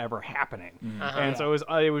of that ever happening. And so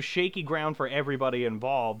it was shaky ground for everybody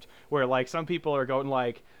involved, where like some people are going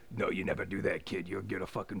like, "No, you never do that, kid. You'll get a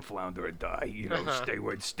fucking flounder and die.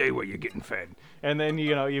 Stay where you're getting fed." And then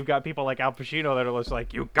you've got people like Al Pacino that are just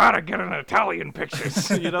like, "You gotta get an Italian pictures."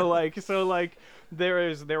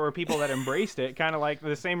 There were people that embraced it, kind of like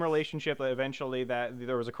the same relationship that eventually that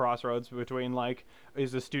there was a crossroads between like,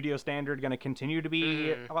 is the studio standard going to continue to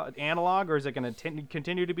be analog, or is it going to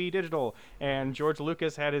continue to be digital? And George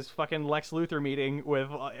Lucas had his fucking Lex Luthor meeting with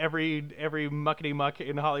every muckety muck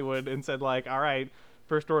in Hollywood and said like, "All right,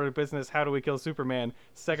 first order of business, how do we kill Superman?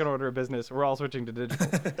 Second order of business, we're all switching to digital."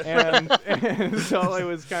 and so it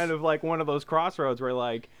was kind of like one of those crossroads where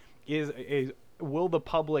like, will the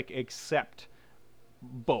public accept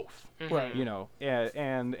both? Right.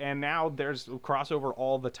 And now there's crossover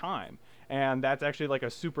all the time, and that's actually like a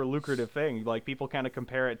super lucrative thing. Like people kind of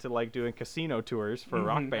compare it to like doing casino tours for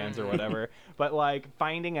rock bands or whatever, but like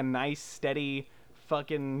finding a nice steady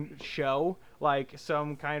fucking show, like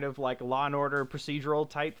some kind of like Law and Order procedural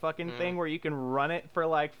type fucking thing where you can run it for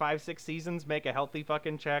like 5-6 seasons, make a healthy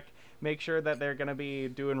fucking check, make sure that they're gonna be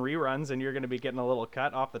doing reruns and you're gonna be getting a little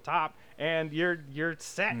cut off the top, and you're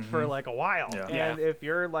set for like a while. Yeah. And if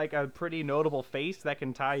you're like a pretty notable face that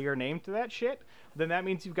can tie your name to that shit, then that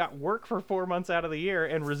means you've got work for 4 months out of the year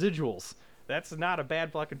and residuals. That's not a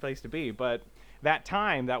bad fucking place to be, but that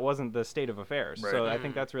time that wasn't the state of affairs. Right. So I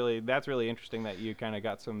think that's really interesting that you kind of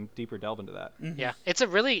got some deeper delve into that. Yeah, it's a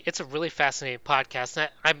really fascinating podcast.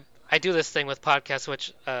 And I do this thing with podcasts,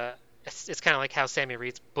 which it's kind of like how Sammy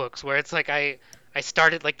reads books, where it's like I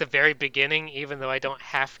started like the very beginning, even though I don't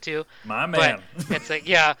have to. My man. But it's like,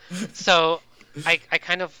 yeah. So I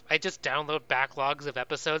just download backlogs of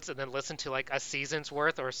episodes and then listen to like a season's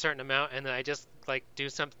worth or a certain amount, and then I just like do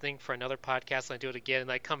something for another podcast and I do it again,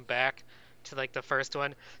 and I come back to like the first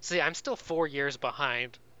one. See, I'm still 4 years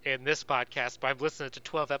behind in this podcast, but I've listened to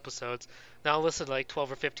 12 episodes. Now I'll listen to like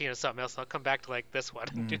 12 or 15 or something else, and I'll come back to like this one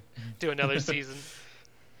and do another season.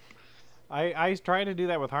 I try to do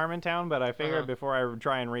that with Harmontown, but I figured before I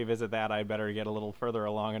try and revisit that, I'd better get a little further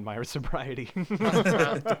along in my sobriety.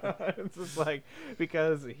 It's just like,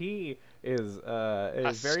 because he is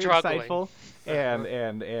very struggling. insightful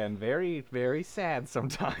and very, very sad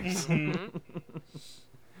sometimes.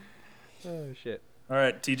 Oh shit. All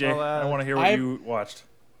right, TJ, Well, I want to hear what I've- you watched.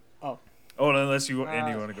 Oh. Oh, unless you,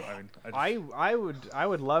 Andy, want to go. I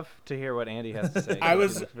would love to hear what Andy has to say. I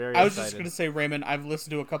was very just excited. gonna say, Raymond, I've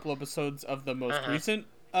listened to a couple episodes of the most recent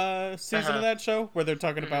season of that show where they're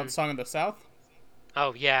talking about Song of the South.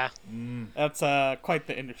 Oh yeah, That's quite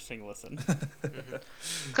the interesting listen.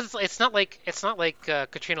 because it's not like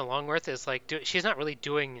Katrina Longworth is like she's not really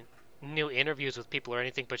doing new interviews with people or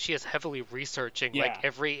anything, but she is heavily researching Yeah.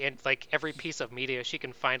 like every piece of media she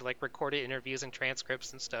can find, like recorded interviews and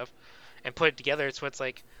transcripts and stuff, and put it together. So it's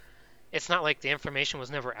like, it's not like the information was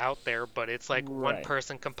never out there, but it's like one Right.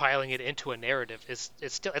 person compiling it into a narrative. It's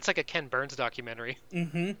like a Ken Burns documentary.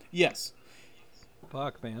 Yes.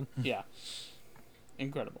 Fuck, man. Yeah.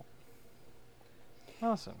 Incredible.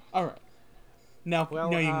 Awesome. All right. Now you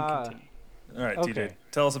can continue. All right, Okay. TJ,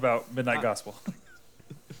 tell us about Midnight Gospel.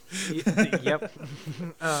 Yep.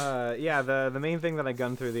 Yeah, the main thing that I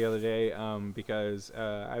gunned through the other day, because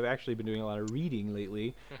I've actually been doing a lot of reading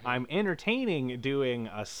lately. I'm entertaining doing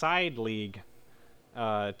a side league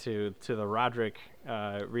to the Roderick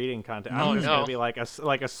reading contest. I'm just gonna be like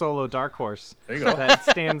a solo dark horse. There you go.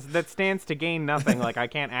 That stands to gain nothing. Like I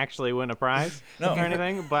can't actually win a prize or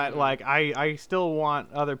anything, but like I still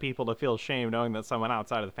want other people to feel shame knowing that someone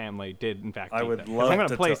outside of the family did in fact. I beat would them. 'Cause love I'm gonna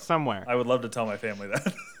to place somewhere. I would love to tell my family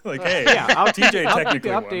that. Like, hey, Yeah, TJ I'll keep technically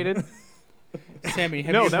you won. updated. Sammy,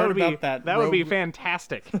 have No, you that heard would be about that? that would be rogue-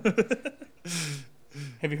 fantastic.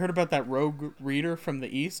 Have you heard about that rogue reader from the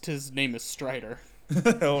East? His name is Strider.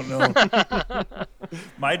 Oh no.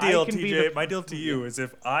 My deal, can be TJ, my deal to you is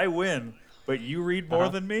if I win, but you read more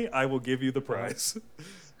than me, I will give you the prize.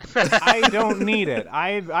 I don't need it.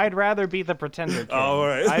 I'd rather be the pretender king. Oh, all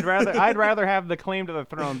right. I'd rather have the claim to the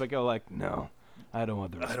throne, but go like, no, I don't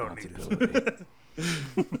want the responsibility.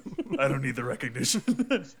 I don't need the recognition.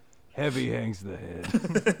 Heavy hangs the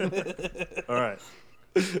head. All right.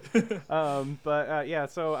 Yeah,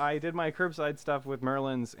 so I did my curbside stuff with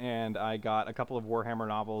Merlin's, and I got a couple of Warhammer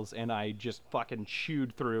novels, and I just fucking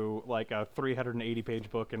chewed through like a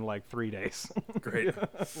 380-page book in like 3 days. Great.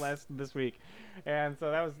 This week, and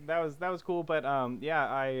so that was cool. But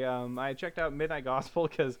I checked out Midnight Gospel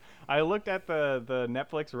because I looked at the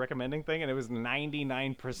Netflix recommending thing, and it was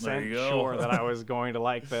 99% There you go. sure that I was going to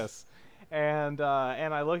like this, and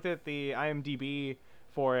I looked at the IMDb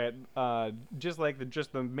for it, just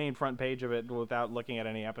the main front page of it without looking at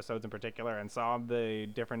any episodes in particular, and saw the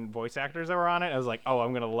different voice actors that were on it. I was like, oh,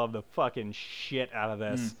 I'm gonna love the fucking shit out of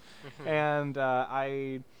this. And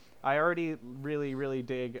I already really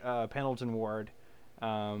dig Pendleton Ward.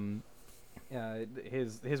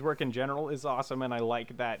 His work in general is awesome, and I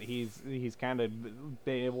like that he's kind of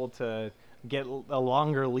been able to get a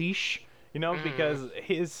longer leash, because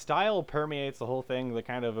his style permeates the whole thing, the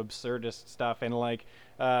kind of absurdist stuff, and like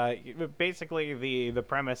basically the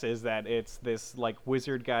premise is that it's this like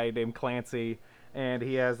wizard guy named Clancy, and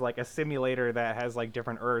he has like a simulator that has like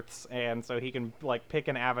different Earths, and so he can like pick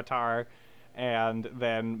an avatar and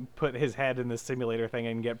then put his head in this simulator thing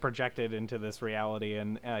and get projected into this reality,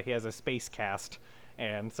 and he has a space cast,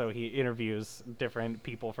 and so he interviews different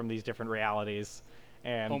people from these different realities,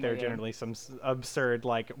 and they're generally some absurd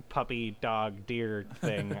like puppy dog deer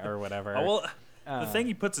thing or whatever. Oh, well, the thing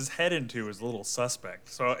he puts his head into is a little suspect.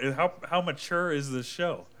 So how mature is this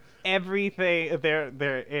show? Everything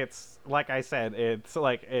there it's like I said,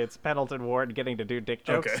 it's Pendleton Ward getting to do dick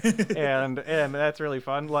jokes. Okay. and that's really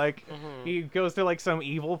fun. Like he goes to like some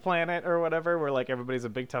evil planet or whatever where like everybody's a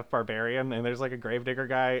big tough barbarian, and there's like a gravedigger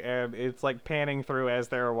guy, and it's like panning through as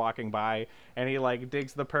they're walking by, and he like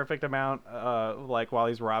digs the perfect amount like while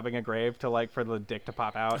he's robbing a grave to like for the dick to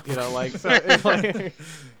pop out, like so it's like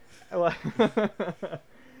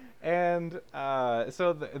and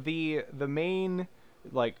so the main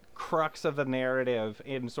like crux of the narrative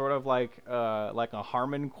in sort of like a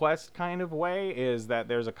Harmon Quest kind of way is that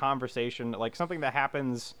there's a conversation, like something that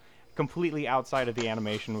happens completely outside of the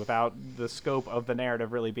animation without the scope of the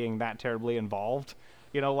narrative really being that terribly involved.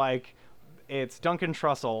 Like it's Duncan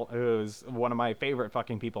Trussell, who's one of my favorite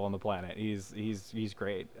fucking people on the planet. He's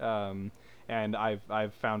great. And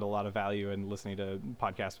I've found a lot of value in listening to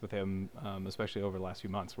podcasts with him, especially over the last few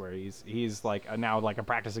months, where he's like now like a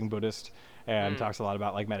practicing Buddhist and talks a lot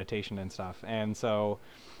about like meditation and stuff. And so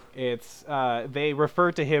it's they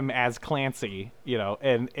refer to him as Clancy,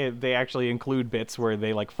 and they actually include bits where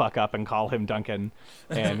they like fuck up and call him Duncan,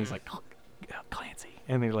 and he's like Clancy,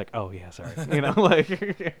 and they're like, oh yeah, sorry, like,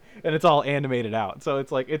 and it's all animated out. So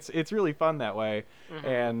it's like it's really fun that way,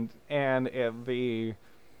 and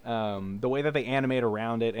the way that they animate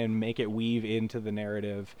around it and make it weave into the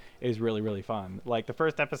narrative is really, really fun. Like the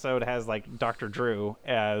first episode has like Dr. Drew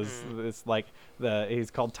as this like he's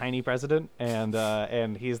called Tiny President,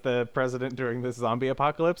 and he's the president during this zombie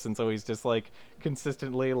apocalypse, and so he's just like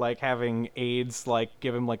consistently like having aides like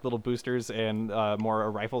give him like little boosters and more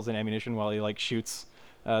rifles and ammunition while he like shoots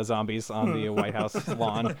zombies on the White House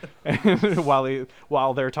lawn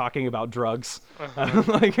while they're talking about drugs.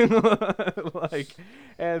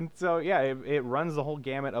 And so yeah, it runs the whole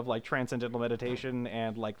gamut of like transcendental meditation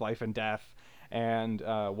and like life and death. And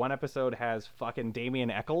one episode has fucking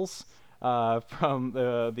Damien Eccles from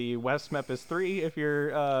the West Memphis 3, if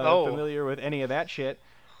you're familiar with any of that shit.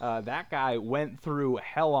 that guy went through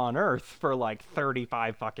hell on earth for like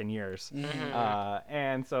 35 fucking years.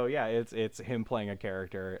 And so yeah, it's him playing a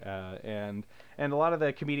character, and a lot of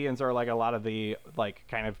the comedians are like a lot of the like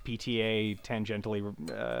kind of PTA tangentially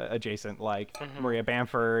adjacent, like Maria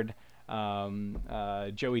Bamford,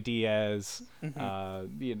 Joey Diaz,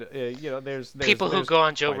 there's people who there's go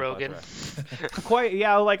on Joe quite a Rogan. quite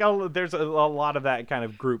like there's a lot of that kind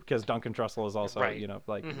of group, because Duncan Trussell is also Right.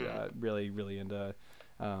 really into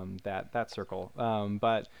that circle.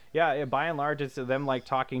 But yeah, by and large, it's them like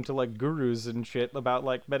talking to like gurus and shit about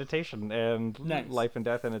like meditation and Nice. life and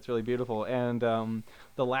death, and it's really beautiful. And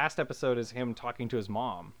the last episode is him talking to his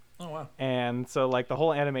mom. Oh wow. And so like the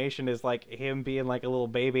whole animation is like him being like a little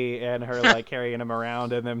baby and her like carrying him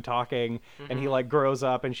around and them talking, and he like grows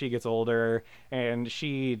up and she gets older and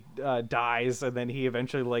she dies, and then he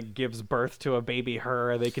eventually like gives birth to a baby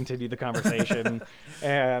her, and they continue the conversation.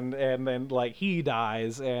 and then like he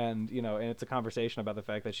dies, and and it's a conversation about the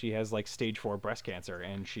fact that she has like stage 4 breast cancer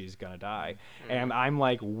and she's gonna die. And I'm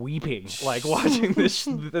like weeping like watching this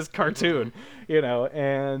cartoon,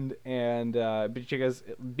 and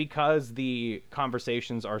because the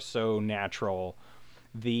conversations are so natural,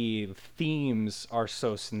 the themes are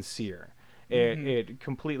so sincere. It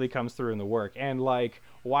completely comes through in the work. And like,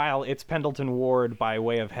 while it's Pendleton Ward by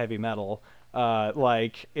way of heavy metal,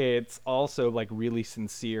 like it's also like really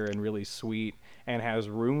sincere and really sweet, and has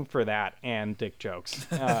room for that and dick jokes.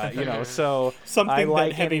 So Something I like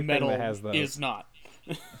that heavy anything metal that has those. is not.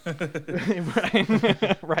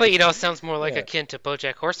 right. But sounds more like Yeah. akin to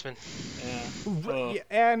BoJack Horseman. Yeah.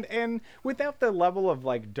 And without the level of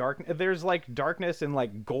like there's like darkness and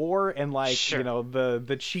like gore and like Sure.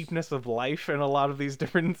 the cheapness of life in a lot of these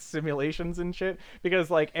different simulations and shit, because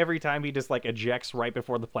like every time he just like ejects right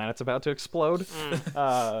before the planet's about to explode.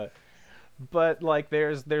 But like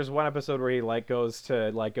there's one episode where he like goes to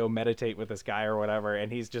like go meditate with this guy or whatever,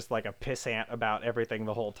 and he's just like a pissant about everything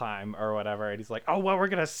the whole time or whatever, and he's like, oh well, we're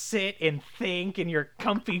gonna sit and think in your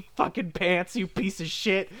comfy fucking pants, you piece of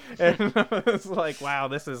shit. And it's like, wow,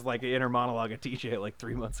 this is like the inner monologue I teach you like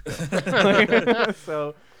 3 months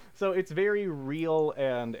ago. So it's very real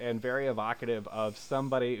and very evocative of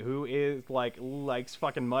somebody who is like likes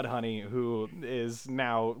fucking Mudhoney, who is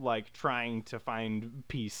now like trying to find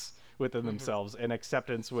peace within themselves and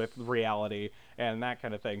acceptance with reality and that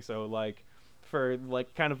kind of thing. So like for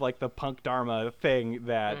like kind of like the punk dharma thing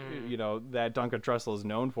that that Duncan Trussell is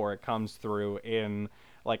known for, it comes through in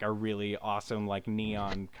like a really awesome like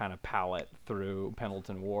neon kind of palette through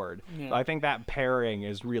Pendleton Ward. Yeah. I think that pairing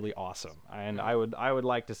is really awesome, and I would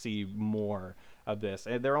like to see more of this.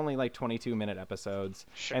 And they're only like 22-minute episodes,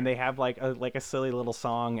 Sure. and they have like a silly little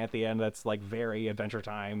song at the end that's like very Adventure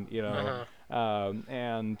Time,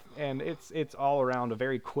 and it's all around a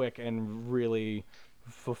very quick and really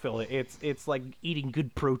fulfilling. It's like eating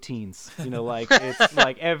good proteins, like it's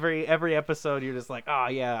like every episode you're just like, oh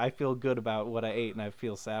yeah, I feel good about what I ate and I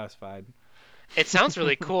feel satisfied. It sounds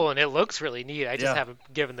really cool and it looks really neat. I just Yeah. haven't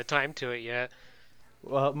given the time to it yet.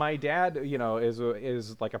 Well, my dad,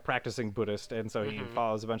 is like a practicing Buddhist, and so he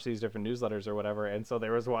follows a bunch of these different newsletters or whatever. And so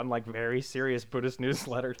there was one like very serious Buddhist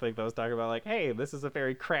newsletter thing that was talking about like, hey, this is a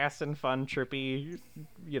very crass and fun, trippy,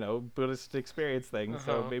 Buddhist experience thing.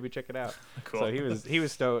 So maybe check it out. Cool. So he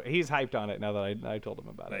was stoked. He's hyped on it now that I told him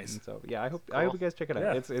about it. Nice. And so yeah, I hope you guys check it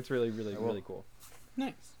out. Yeah. It's really really cool.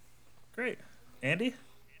 Nice. Great. Andy?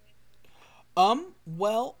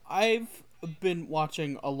 Well, I've been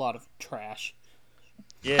watching a lot of trash.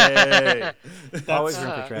 Yay. Always That's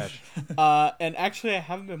room for trash. and actually I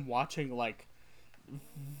haven't been watching like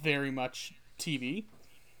very much TV.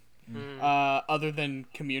 Other than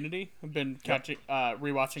Community. I've been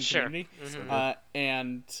rewatching Sure. Community.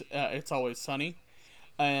 And It's Always Sunny.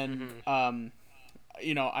 And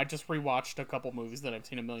I just rewatched a couple movies that I've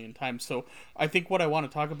seen a million times. So I think what I want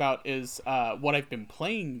to talk about is what I've been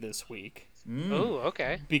playing this week. Ooh,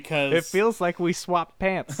 okay. Because It feels like we swapped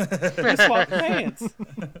pants. we swapped pants.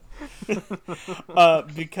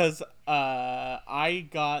 Because I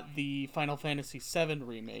got the Final Fantasy VII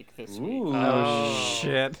remake this week. Ooh. Oh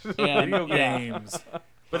shit. And, Video yeah, games.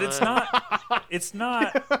 But it's not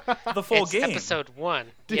the full It's game. episode 1.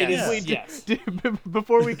 It is. Yes. Yes.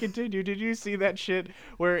 Before we continue, did you see that shit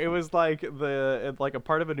where it was like a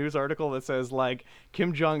part of a news article that says like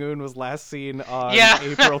Kim Jong Un was last seen on Yeah.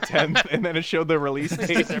 April 10th, and then it showed the release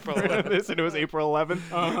date April for 11th. this, and it was April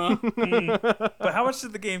 11th. But how much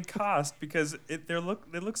did the game cost? Because it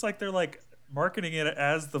looks like they're like marketing it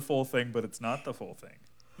as the full thing, but it's not the full thing.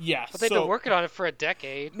 Yeah. But they've been working on it for a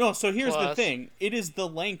decade. No, so here's the Plus. thing. It is the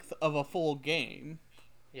length of a full game,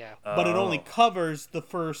 Yeah. but it only covers the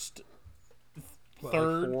first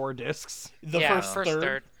third, 4 discs. the yeah, first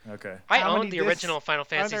third. Okay. I How owned many the discs original Final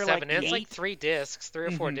Fantasy there, VII. like, and it's like 8? 3 discs, 3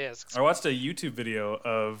 or 4 discs. I watched a YouTube video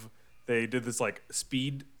of they did this like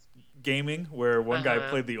speed gaming where one guy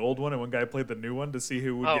played the old one and one guy played the new one to see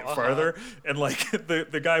who would get farther, and like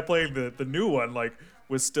the guy playing the new one like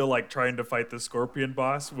was still like trying to fight the Scorpion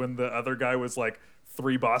boss when the other guy was like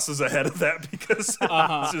 3 bosses ahead of that because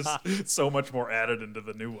it's just so much more added into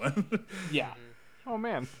the new one. Yeah. Oh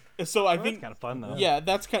man. So I think That's kind of fun though. yeah,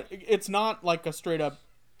 that's kind. It's not like a straight up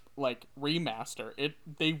like remaster.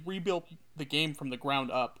 They rebuilt the game from the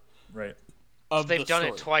ground up. Right. Of They've the done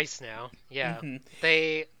story. it twice now. Yeah,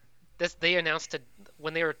 they announced it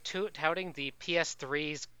when they were touting the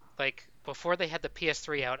PS3's, like before they had the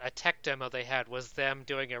PS3 out. A tech demo they had was them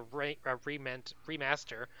doing a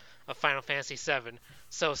remaster of Final Fantasy VII.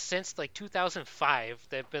 So since like 2005,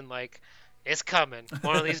 they've been like, it's coming.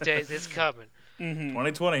 One of these days, it's coming.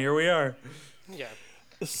 2020, here we are. Yeah.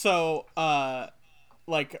 So,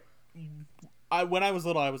 like, when I was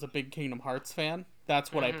little, I was a big Kingdom Hearts fan.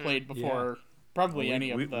 That's what I played before probably any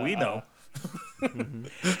of the we know.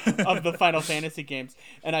 of the Final Fantasy games.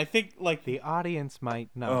 And I think like The audience might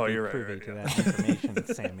not Oh, be you're right, privy right, to yeah. that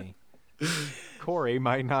information, Sammy. Corey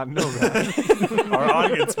might not know that. Our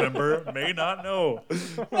audience member may not know.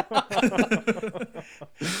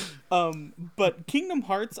 But Kingdom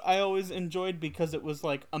Hearts I always enjoyed because it was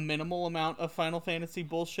like a minimal amount of Final Fantasy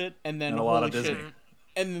bullshit, and then And a lot of holy shit, Disney.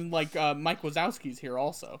 and then like Mike Wazowski's here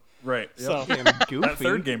also. Right. Yep. So Damn goofy. That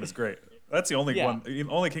third game is great. That's the only Yeah. one, the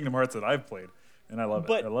only Kingdom Hearts that I've played, and I love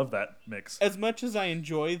But- it. I love that mix. as much as I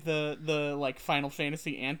enjoy the like Final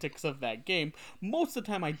Fantasy antics of that game, most of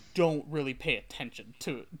the time I don't really pay attention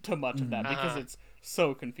to much of that because it's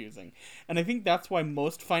so confusing. And I think that's why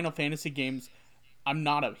most Final Fantasy games I'm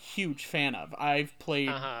not a huge fan of. I've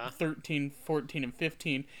played 13, 14, and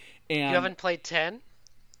 15, and You haven't played 10?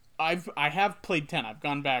 I have played 10. I've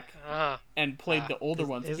gone back Uh-huh. and played the older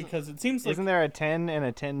ones because it seems like Isn't there a 10 and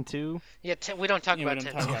a 10-2? Yeah, we don't talk yeah, we about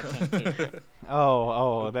don't 10. talk about 10 too.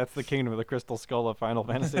 Oh, that's the Kingdom of the Crystal Skull of Final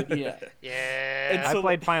Fantasy. Yeah. Yeah. I So-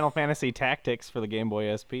 played Final Fantasy Tactics for the Game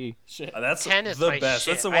Boy SP. Shit. That's 10 is the my best.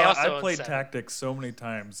 shit. That's the I one. also I own played 7. Tactics so many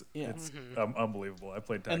times. Yeah. It's unbelievable. I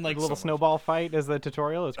played Tactics. And, like, The little so much. snowball fight as the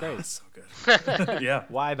tutorial is great. It's so good. Yeah.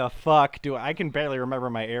 Why the fuck do I can barely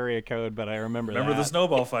remember my area code, but I remember Remember the that.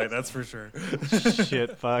 snowball fight? That's for sure.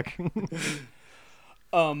 Shit, fuck.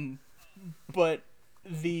 But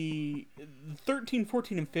the 13,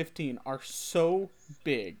 14, and 15 are so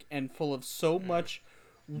big and full of so much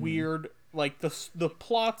weird. Like the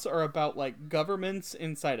plots are about like governments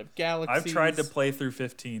inside of galaxies. I've tried to play through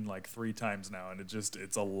 15 like 3 times now, and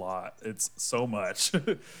it's a lot. It's so much.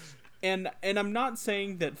 and I'm not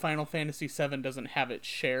saying that Final Fantasy VII doesn't have its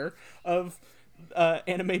share of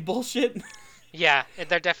anime bullshit. Yeah,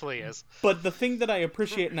 there definitely is. But the thing that I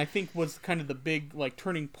appreciate, and I think was kind of the big like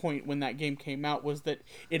turning point when that game came out, was that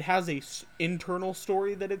it has a internal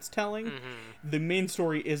story that it's telling. The main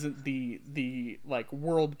story isn't the like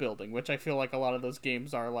world building, which I feel like a lot of those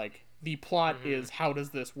games are. Like the plot is how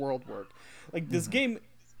does this world work? Like this game,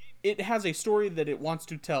 it has a story that it wants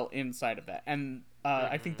to tell inside of that, and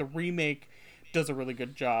I think the remake does a really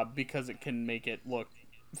good job because it can make it look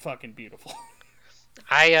fucking beautiful.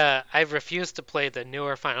 I refuse to play the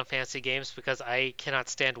newer Final Fantasy games because I cannot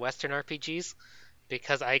stand Western RPGs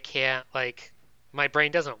because I can't like my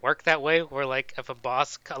brain doesn't work that way. Where like if a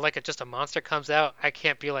boss like just a monster comes out, I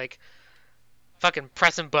can't be like fucking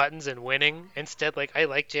pressing buttons and winning. Instead, like I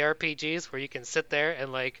like JRPGs where you can sit there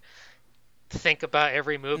and like think about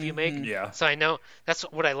every move you make. Yeah. So I know that's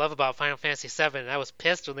what I love about Final Fantasy VII. And I was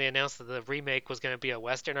pissed when they announced that the remake was going to be a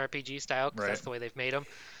Western RPG style because that's Right. the way they've made them.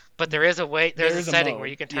 But there is a way, there's a setting mode, where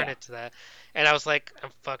you can turn yeah. it to that. And I was like,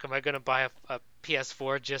 fuck, am I going to buy a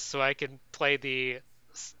PS4 just so I can play the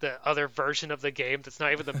other version of the game that's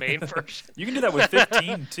not even the main version? You can do that with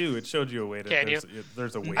 15 too. It showed you a way to. Can you?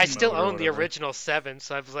 There's a wait I still mode or own the whatever. original 7,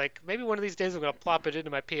 so I was like, maybe one of these days I'm going to plop it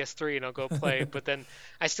into my PS3 and I'll go play. But then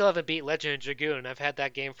I still haven't beat Legend of Dragoon. I've had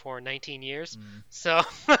that game for 19 years. So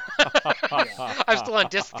I'm still on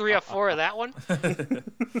disc 3 or 4 of that one.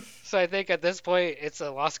 So I think at this point it's a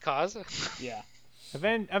lost cause. Yeah.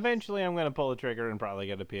 Eventually, I'm gonna pull the trigger and probably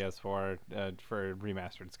get a PS4 for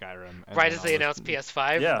remastered Skyrim. and Right then as I'll they just- announced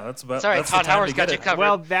PS5. Yeah, that's about. Sorry, that's the Todd time Howard's to got get you it. covered.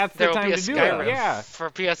 Well, that's the There will time be a to do Skyrim it. Yeah, for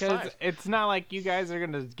 'Cause PS5. it's not like you guys are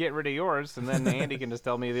gonna get rid of yours, and then Andy can just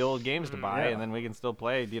tell me the old games to buy, Yeah. and then we can still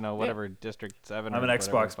play, whatever District 7. I'm or an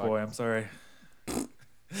whatever Xbox the fuck. boy. I'm sorry.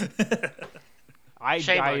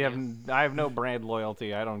 Shame on I have no brand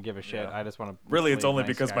loyalty. I don't give a shit. Yeah. I just want to. Really, it's only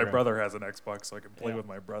because my brother has an Xbox, so I can play with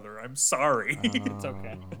my brother. I'm sorry. It's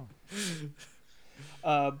okay.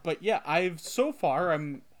 But yeah,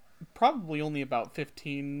 I'm probably only about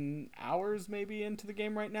 15 hours maybe into the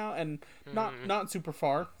game right now, and not super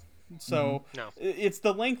far. So No. it's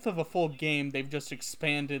the length of a full game. They've just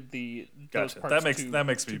expanded those Gotcha. parts that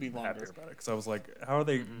makes to me be happier longer. about it because I was like, how are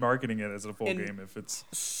they marketing it as a full game if it's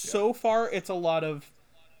So far, it's a lot of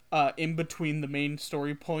in between the main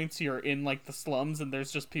story points. You're in like the slums, and there's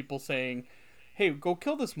just people saying, "Hey, go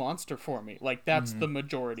kill this monster for me." Like that's the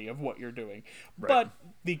majority of what you're doing. Right. But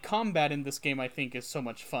the combat in this game, I think, is so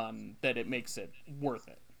much fun that it makes it worth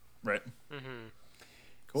it. right.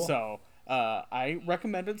 Cool. So I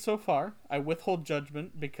recommend it so far. I withhold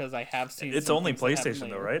judgment because I have seen. It's some only things that happen PlayStation though,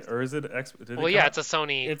 later. right? Or is it X? Did Well, it yeah, come it's a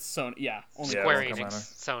Sony It's Sony. Yeah, only Yeah, Square it'll come Enix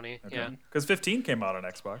out Sony. Okay. Yeah. Because 15 came out on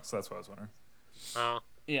Xbox, so that's what I was wondering. Oh.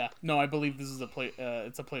 Yeah, no, I believe this is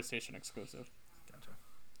it's a PlayStation exclusive. Gotcha.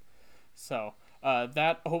 So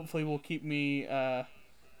that hopefully will keep me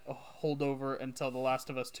hold over until The Last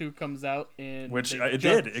of Us 2 comes out. Which it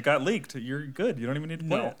did. It got leaked. You're good. You don't even need to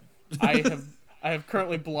play No, it. I have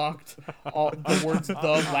currently blocked all the words "The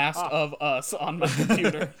Last of Us" on my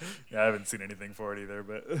computer. Yeah, I haven't seen anything for it either,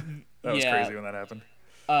 but that was Yeah. crazy when that happened.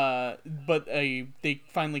 But they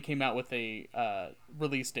finally came out with a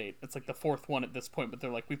release date. It's like the fourth one at this point, but they're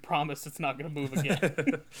like, we promise it's not going to move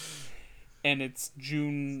again. And it's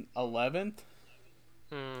June 11th.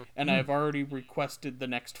 And I've already requested the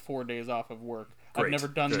next 4 days off of work. I've Great. never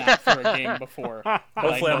done Good. that for a game before. but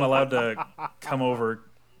Hopefully, I I'm know- allowed to come over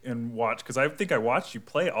and watch because I think I watched you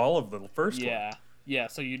play all of the first one Yeah,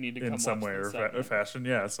 so you need to come in some watch way the or second. fashion.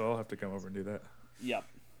 Yeah, so I'll have to come over and do that. Yep.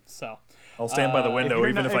 So I'll stand by the window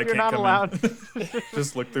even if I you're can't not come allowed, in.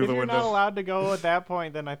 Just look through if the you're window. not allowed to go at that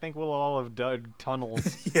point, then I think we'll all have dug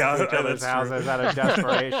tunnels Yeah, to each other's that's true. houses out of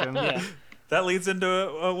desperation. yeah. That leads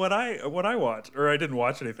into what I watched, or I didn't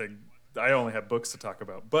watch anything. I only have books to talk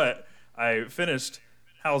about, but I finished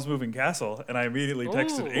Howl's Moving Castle, and I immediately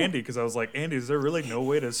texted Ooh. Andy because I was like, Andy, is there really no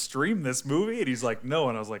way to stream this movie? And he's like, no.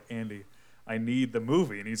 And I was like, Andy, I need the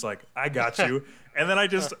movie. And he's like, I got you. And then I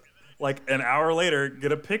just, like an hour later,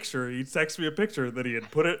 get a picture. He texted me a picture that he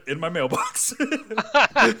had put it in my mailbox.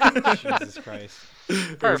 Jesus Christ.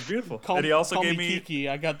 It was beautiful. And he also call gave me me Kiki.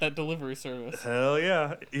 I got that delivery service. Hell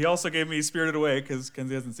yeah. He also gave me Spirited Away because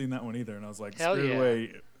Kenzie hasn't seen that one either. And I was like, Hell Spirited yeah.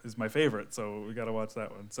 Away is my favorite, so we got to watch that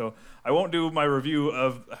one. So I won't do my review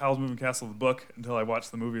of Howl's Moving Castle, the book, until I watch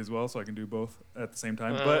the movie as well, so I can do both at the same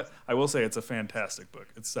time. But I will say it's a fantastic book.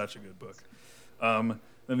 It's such a good book.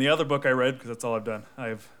 Then the other book I read, because that's all I've done,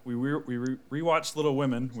 we rewatched Little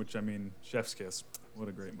Women, which, I mean, Chef's Kiss. What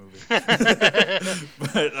a great movie.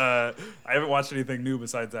 But I haven't watched anything new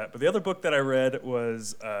besides that. But the other book that I read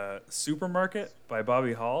was Supermarket by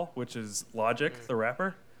Bobby Hall, which is Logic, the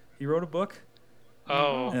rapper. He wrote a book.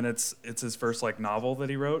 Oh. And it's his first like novel that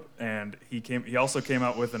he wrote, and he also came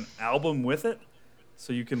out with an album with it,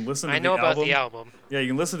 so you can listen to I know the about album. the album. Yeah, you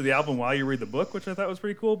can listen to the album while you read the book, which I thought was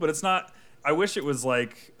pretty cool. But it's not. I wish it was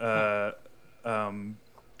like Donald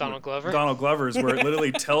Glover. Donald Glover's, where it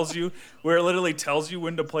literally tells you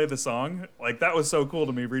when to play the song. Like that was so cool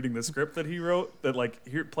to me reading the script that he wrote. That like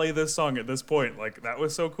here, play this song at this point. Like that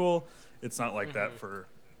was so cool. It's not like that for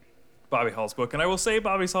Bobby Hall's book. And I will say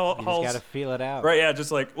Bobby's You just Hall's gotta feel it out. right, yeah,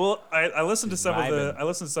 just like I listened to some vibing. I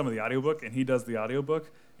listened to some of the audiobook, and he does the audiobook,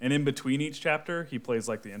 and in between each chapter he plays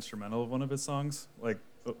like the instrumental of one of his songs, like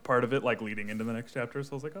part of it like leading into the next chapter.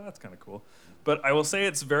 So I was like, oh, that's kind of cool. But I will say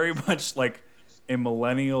it's very much like a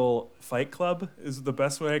millennial Fight Club is the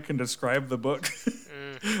best way I can describe the book.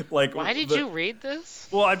 Like Why did you read this?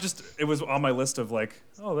 Well, it was on my list of like,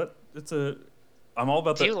 I'm all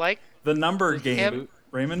about Do you like the number game. him?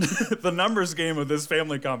 Raymond, the numbers game of this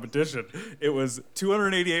family competition. It was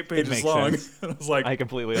 288 pages makes long. sense. And I was like, I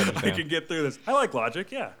completely I understand. can get through this. I like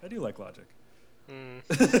Logic. Yeah, I do like Logic.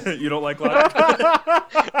 You don't like Logic?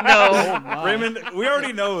 No. Raymond, we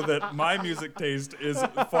already know that my music taste is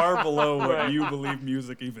far below what you believe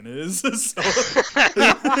music even is. So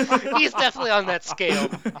He's definitely on that scale.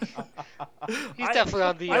 He's definitely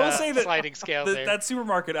on the I will say that sliding scale there. that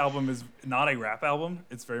Supermarket album is not a rap album.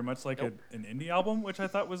 It's very much like an indie album, which I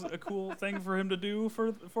thought was a cool thing for him to do for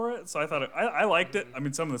it. So I thought I liked it. I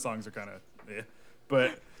mean, some of the songs are kind of,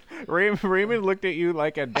 but Raymond looked at you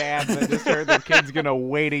like a dad that just heard their kid's gonna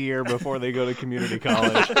wait a year before they go to community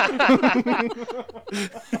college.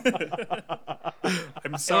 I'm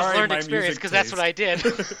It was sorry learned my experience music because that's what I did.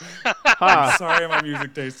 I'm sorry my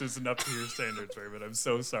music taste isn't up to your standards, Raymond. I'm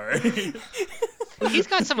so sorry. He's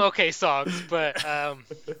got some okay songs, but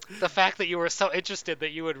the fact that you were so interested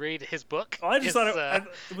that you would read his book Well, I just is, thought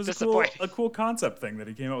it was disappointing. a cool concept thing that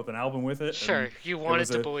he came out with an album with it. Sure, and you it wanted was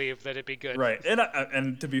to believe that it'd be good. Right,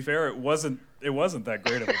 and to be fair, it wasn't that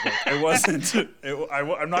great of a book. It wasn't.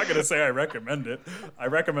 I'm not gonna say I recommend it. I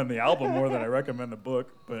recommend the album more than I recommend the book,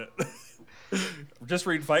 but just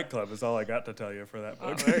read Fight Club is all I got to tell you for that book.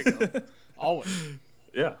 Oh, there you go. Always.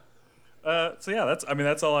 Yeah. So yeah,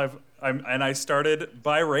 that's all I started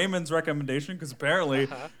by Raymond's recommendation because apparently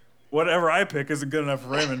whatever I pick isn't good enough for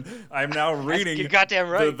Raymond. I'm now reading You're goddamn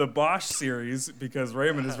right. the Bosch series because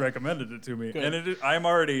Raymond has recommended it to me, Good. and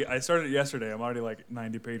I started it yesterday. I'm already like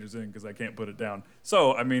 90 pages in because I can't put it down.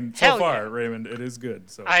 So I mean, Hell so far, yeah. Raymond, it is good.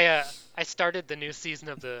 So I started the new season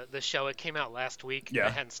of the show. It came out last week. Yeah. I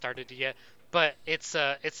hadn't started it yet, but it's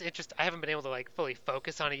interesting. I haven't been able to like fully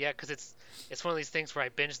focus on it yet because it's one of these things where I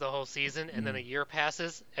binge the whole season and then a year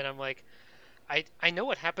passes and I'm like, I know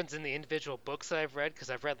what happens in the individual books that I've read because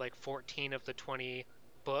I've read like 14 of the 20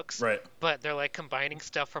 books. Right. But they're like combining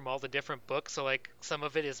stuff from all the different books, so like some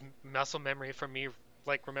of it is muscle memory from me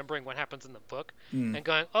like remembering what happens in the book and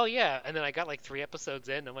going, oh yeah, and then I got like 3 episodes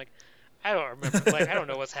in and I'm like, I don't remember. Like, I don't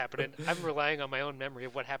know what's happening. I'm relying on my own memory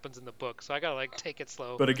of what happens in the book, so I gotta like take it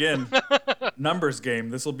slow. But again, numbers game.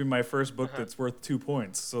 This will be my first book that's worth 2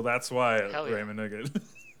 points, so that's why Hell yeah. Raymond.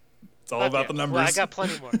 It's all Fuck about yeah. the numbers. Well, I got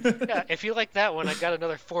plenty more. Yeah, if you like that one, I got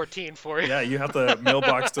another 14 for you. Yeah, you have to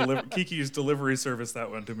mailbox Kiki's delivery service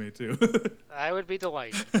that one to me too. I would be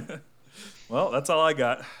delighted. Well, that's all I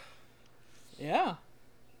got. Yeah.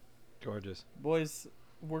 Gorgeous. Boys,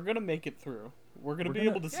 we're going to make it through. We're going to We're be gonna-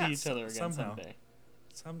 able to see yeah, each other again somehow. someday.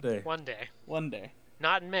 Someday. One day. One day.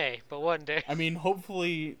 Not in May, but one day. I mean,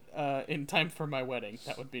 hopefully in time for my wedding.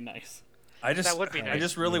 That would be nice. That would be I nice.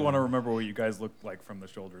 just really want to remember what you guys looked like from the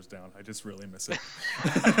shoulders down. I just really miss it.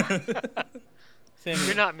 Samuel,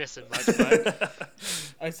 You're not missing much, but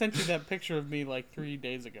I sent you that picture of me like 3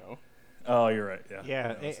 days ago. Oh, you're right. Yeah. Yeah,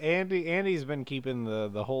 That was- Andy's been keeping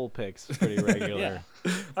the whole pics pretty regular. Yeah.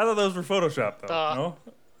 I thought those were photoshopped though. No.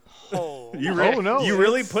 oh, You Oh, no, You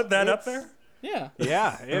really it's- put that up it's- there? Yeah.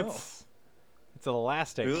 Yeah, it's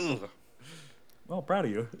elastic. Ugh. Well, proud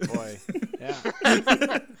of you. Boy, yeah.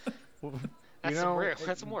 that's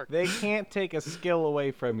that's some work. They can't take a skill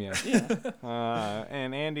away from you. Yeah.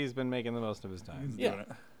 And Andy's been making the most of his time. Yeah. Doing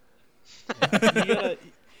it. You gotta,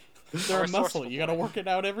 they're a muscle. Resourceful You gotta work it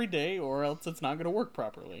out every day, or else it's not gonna work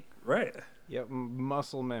properly. Right. Yep,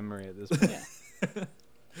 muscle memory at this point. Yeah.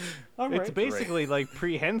 All right. It's basically like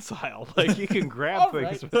prehensile. Like you can grab All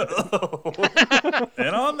things. right.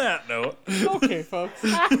 And on that note, Okay, folks.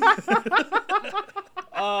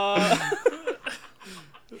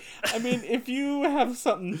 I mean, if you have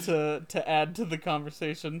something to add to the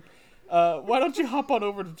conversation, why don't you hop on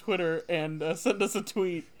over to Twitter and send us a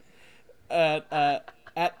tweet at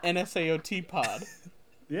NSAOT Pod.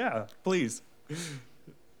 yeah, please.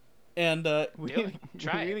 And We Do it. need,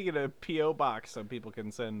 Try we it. need to get a P.O. box so people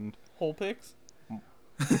can send. whole pics.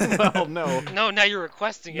 Well, no. No, now you're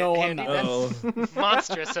requesting it, No, I'm Andy. not. That's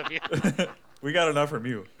monstrous of you. We got enough from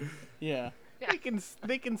you. Yeah. They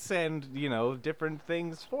can send, different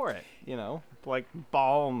things for it, like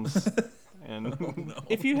balms and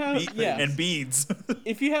If you have And beads.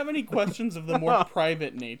 if you have any questions of the more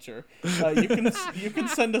private nature, you can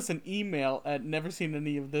send us an email at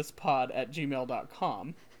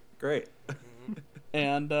neverseenanyofThisPod@gmail.com. Great.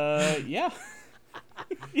 And yeah,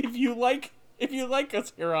 if you like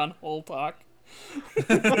us here on Whole Talk,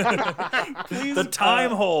 please The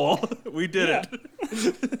time hole. We did yeah.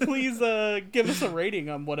 it. please give us a rating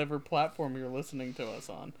on whatever platform you're listening to us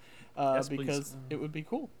on, Yes, please. because it would be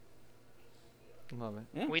cool. love it.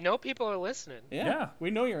 Yeah. We know people are listening. Yeah,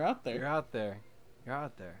 we know you're out there. You're out there. You're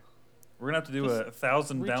out there. We're gonna have to do Just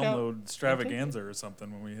 1,000 reach out download and take extravaganza or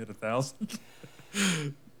something when we hit 1,000.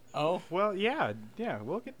 Oh, Well, yeah,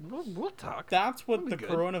 we'll talk. that's what the good.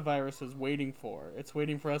 coronavirus is waiting for. It's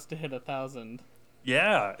waiting for us to hit 1,000.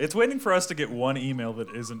 Yeah, it's waiting for us to get one email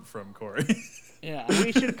that isn't from Corey. Yeah.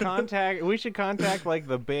 We should contact like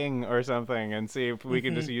the Bing or something and see if we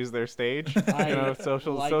can just use their stage. I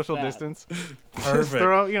Social like social that. distance. Just Perfect.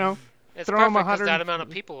 throw It's Throw 'em perfect because 100 that amount of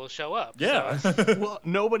people will show up. Yeah. well,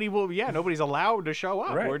 nobody's allowed to show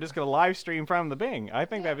up. Right. We're just gonna live stream from the Bing. I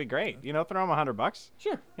think that'd be great. Throw them $100.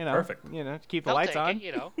 Sure. Perfect. To keep the They'll lights take on.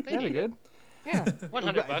 it, they That'd be need good. it. Yeah.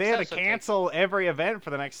 $100. They had to that's okay. cancel every event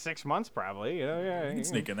for the next 6 months, probably.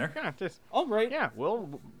 Sneak in there. Yeah, just All right.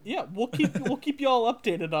 we'll We'll keep you all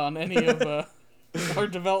updated on any of our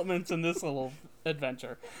developments in this little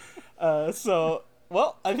adventure. Well,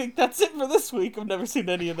 I think that's it for this week. I've never seen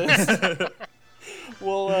any of this.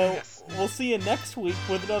 We'll We'll see you next week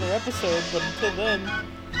with another episode, but until then,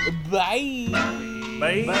 bye!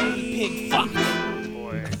 Bye. Pig fuck!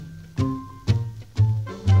 Boy.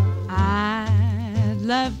 I'd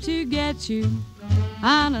love to get you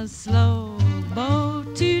on a slow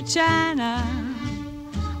boat to China,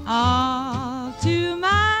 all to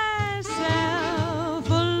myself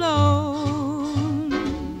alone.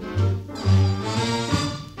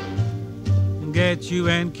 Get you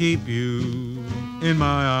and keep you in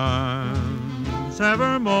my arms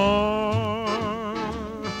evermore.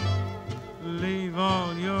 Leave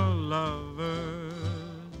all your lovers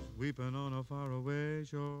weeping on a faraway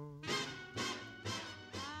shore.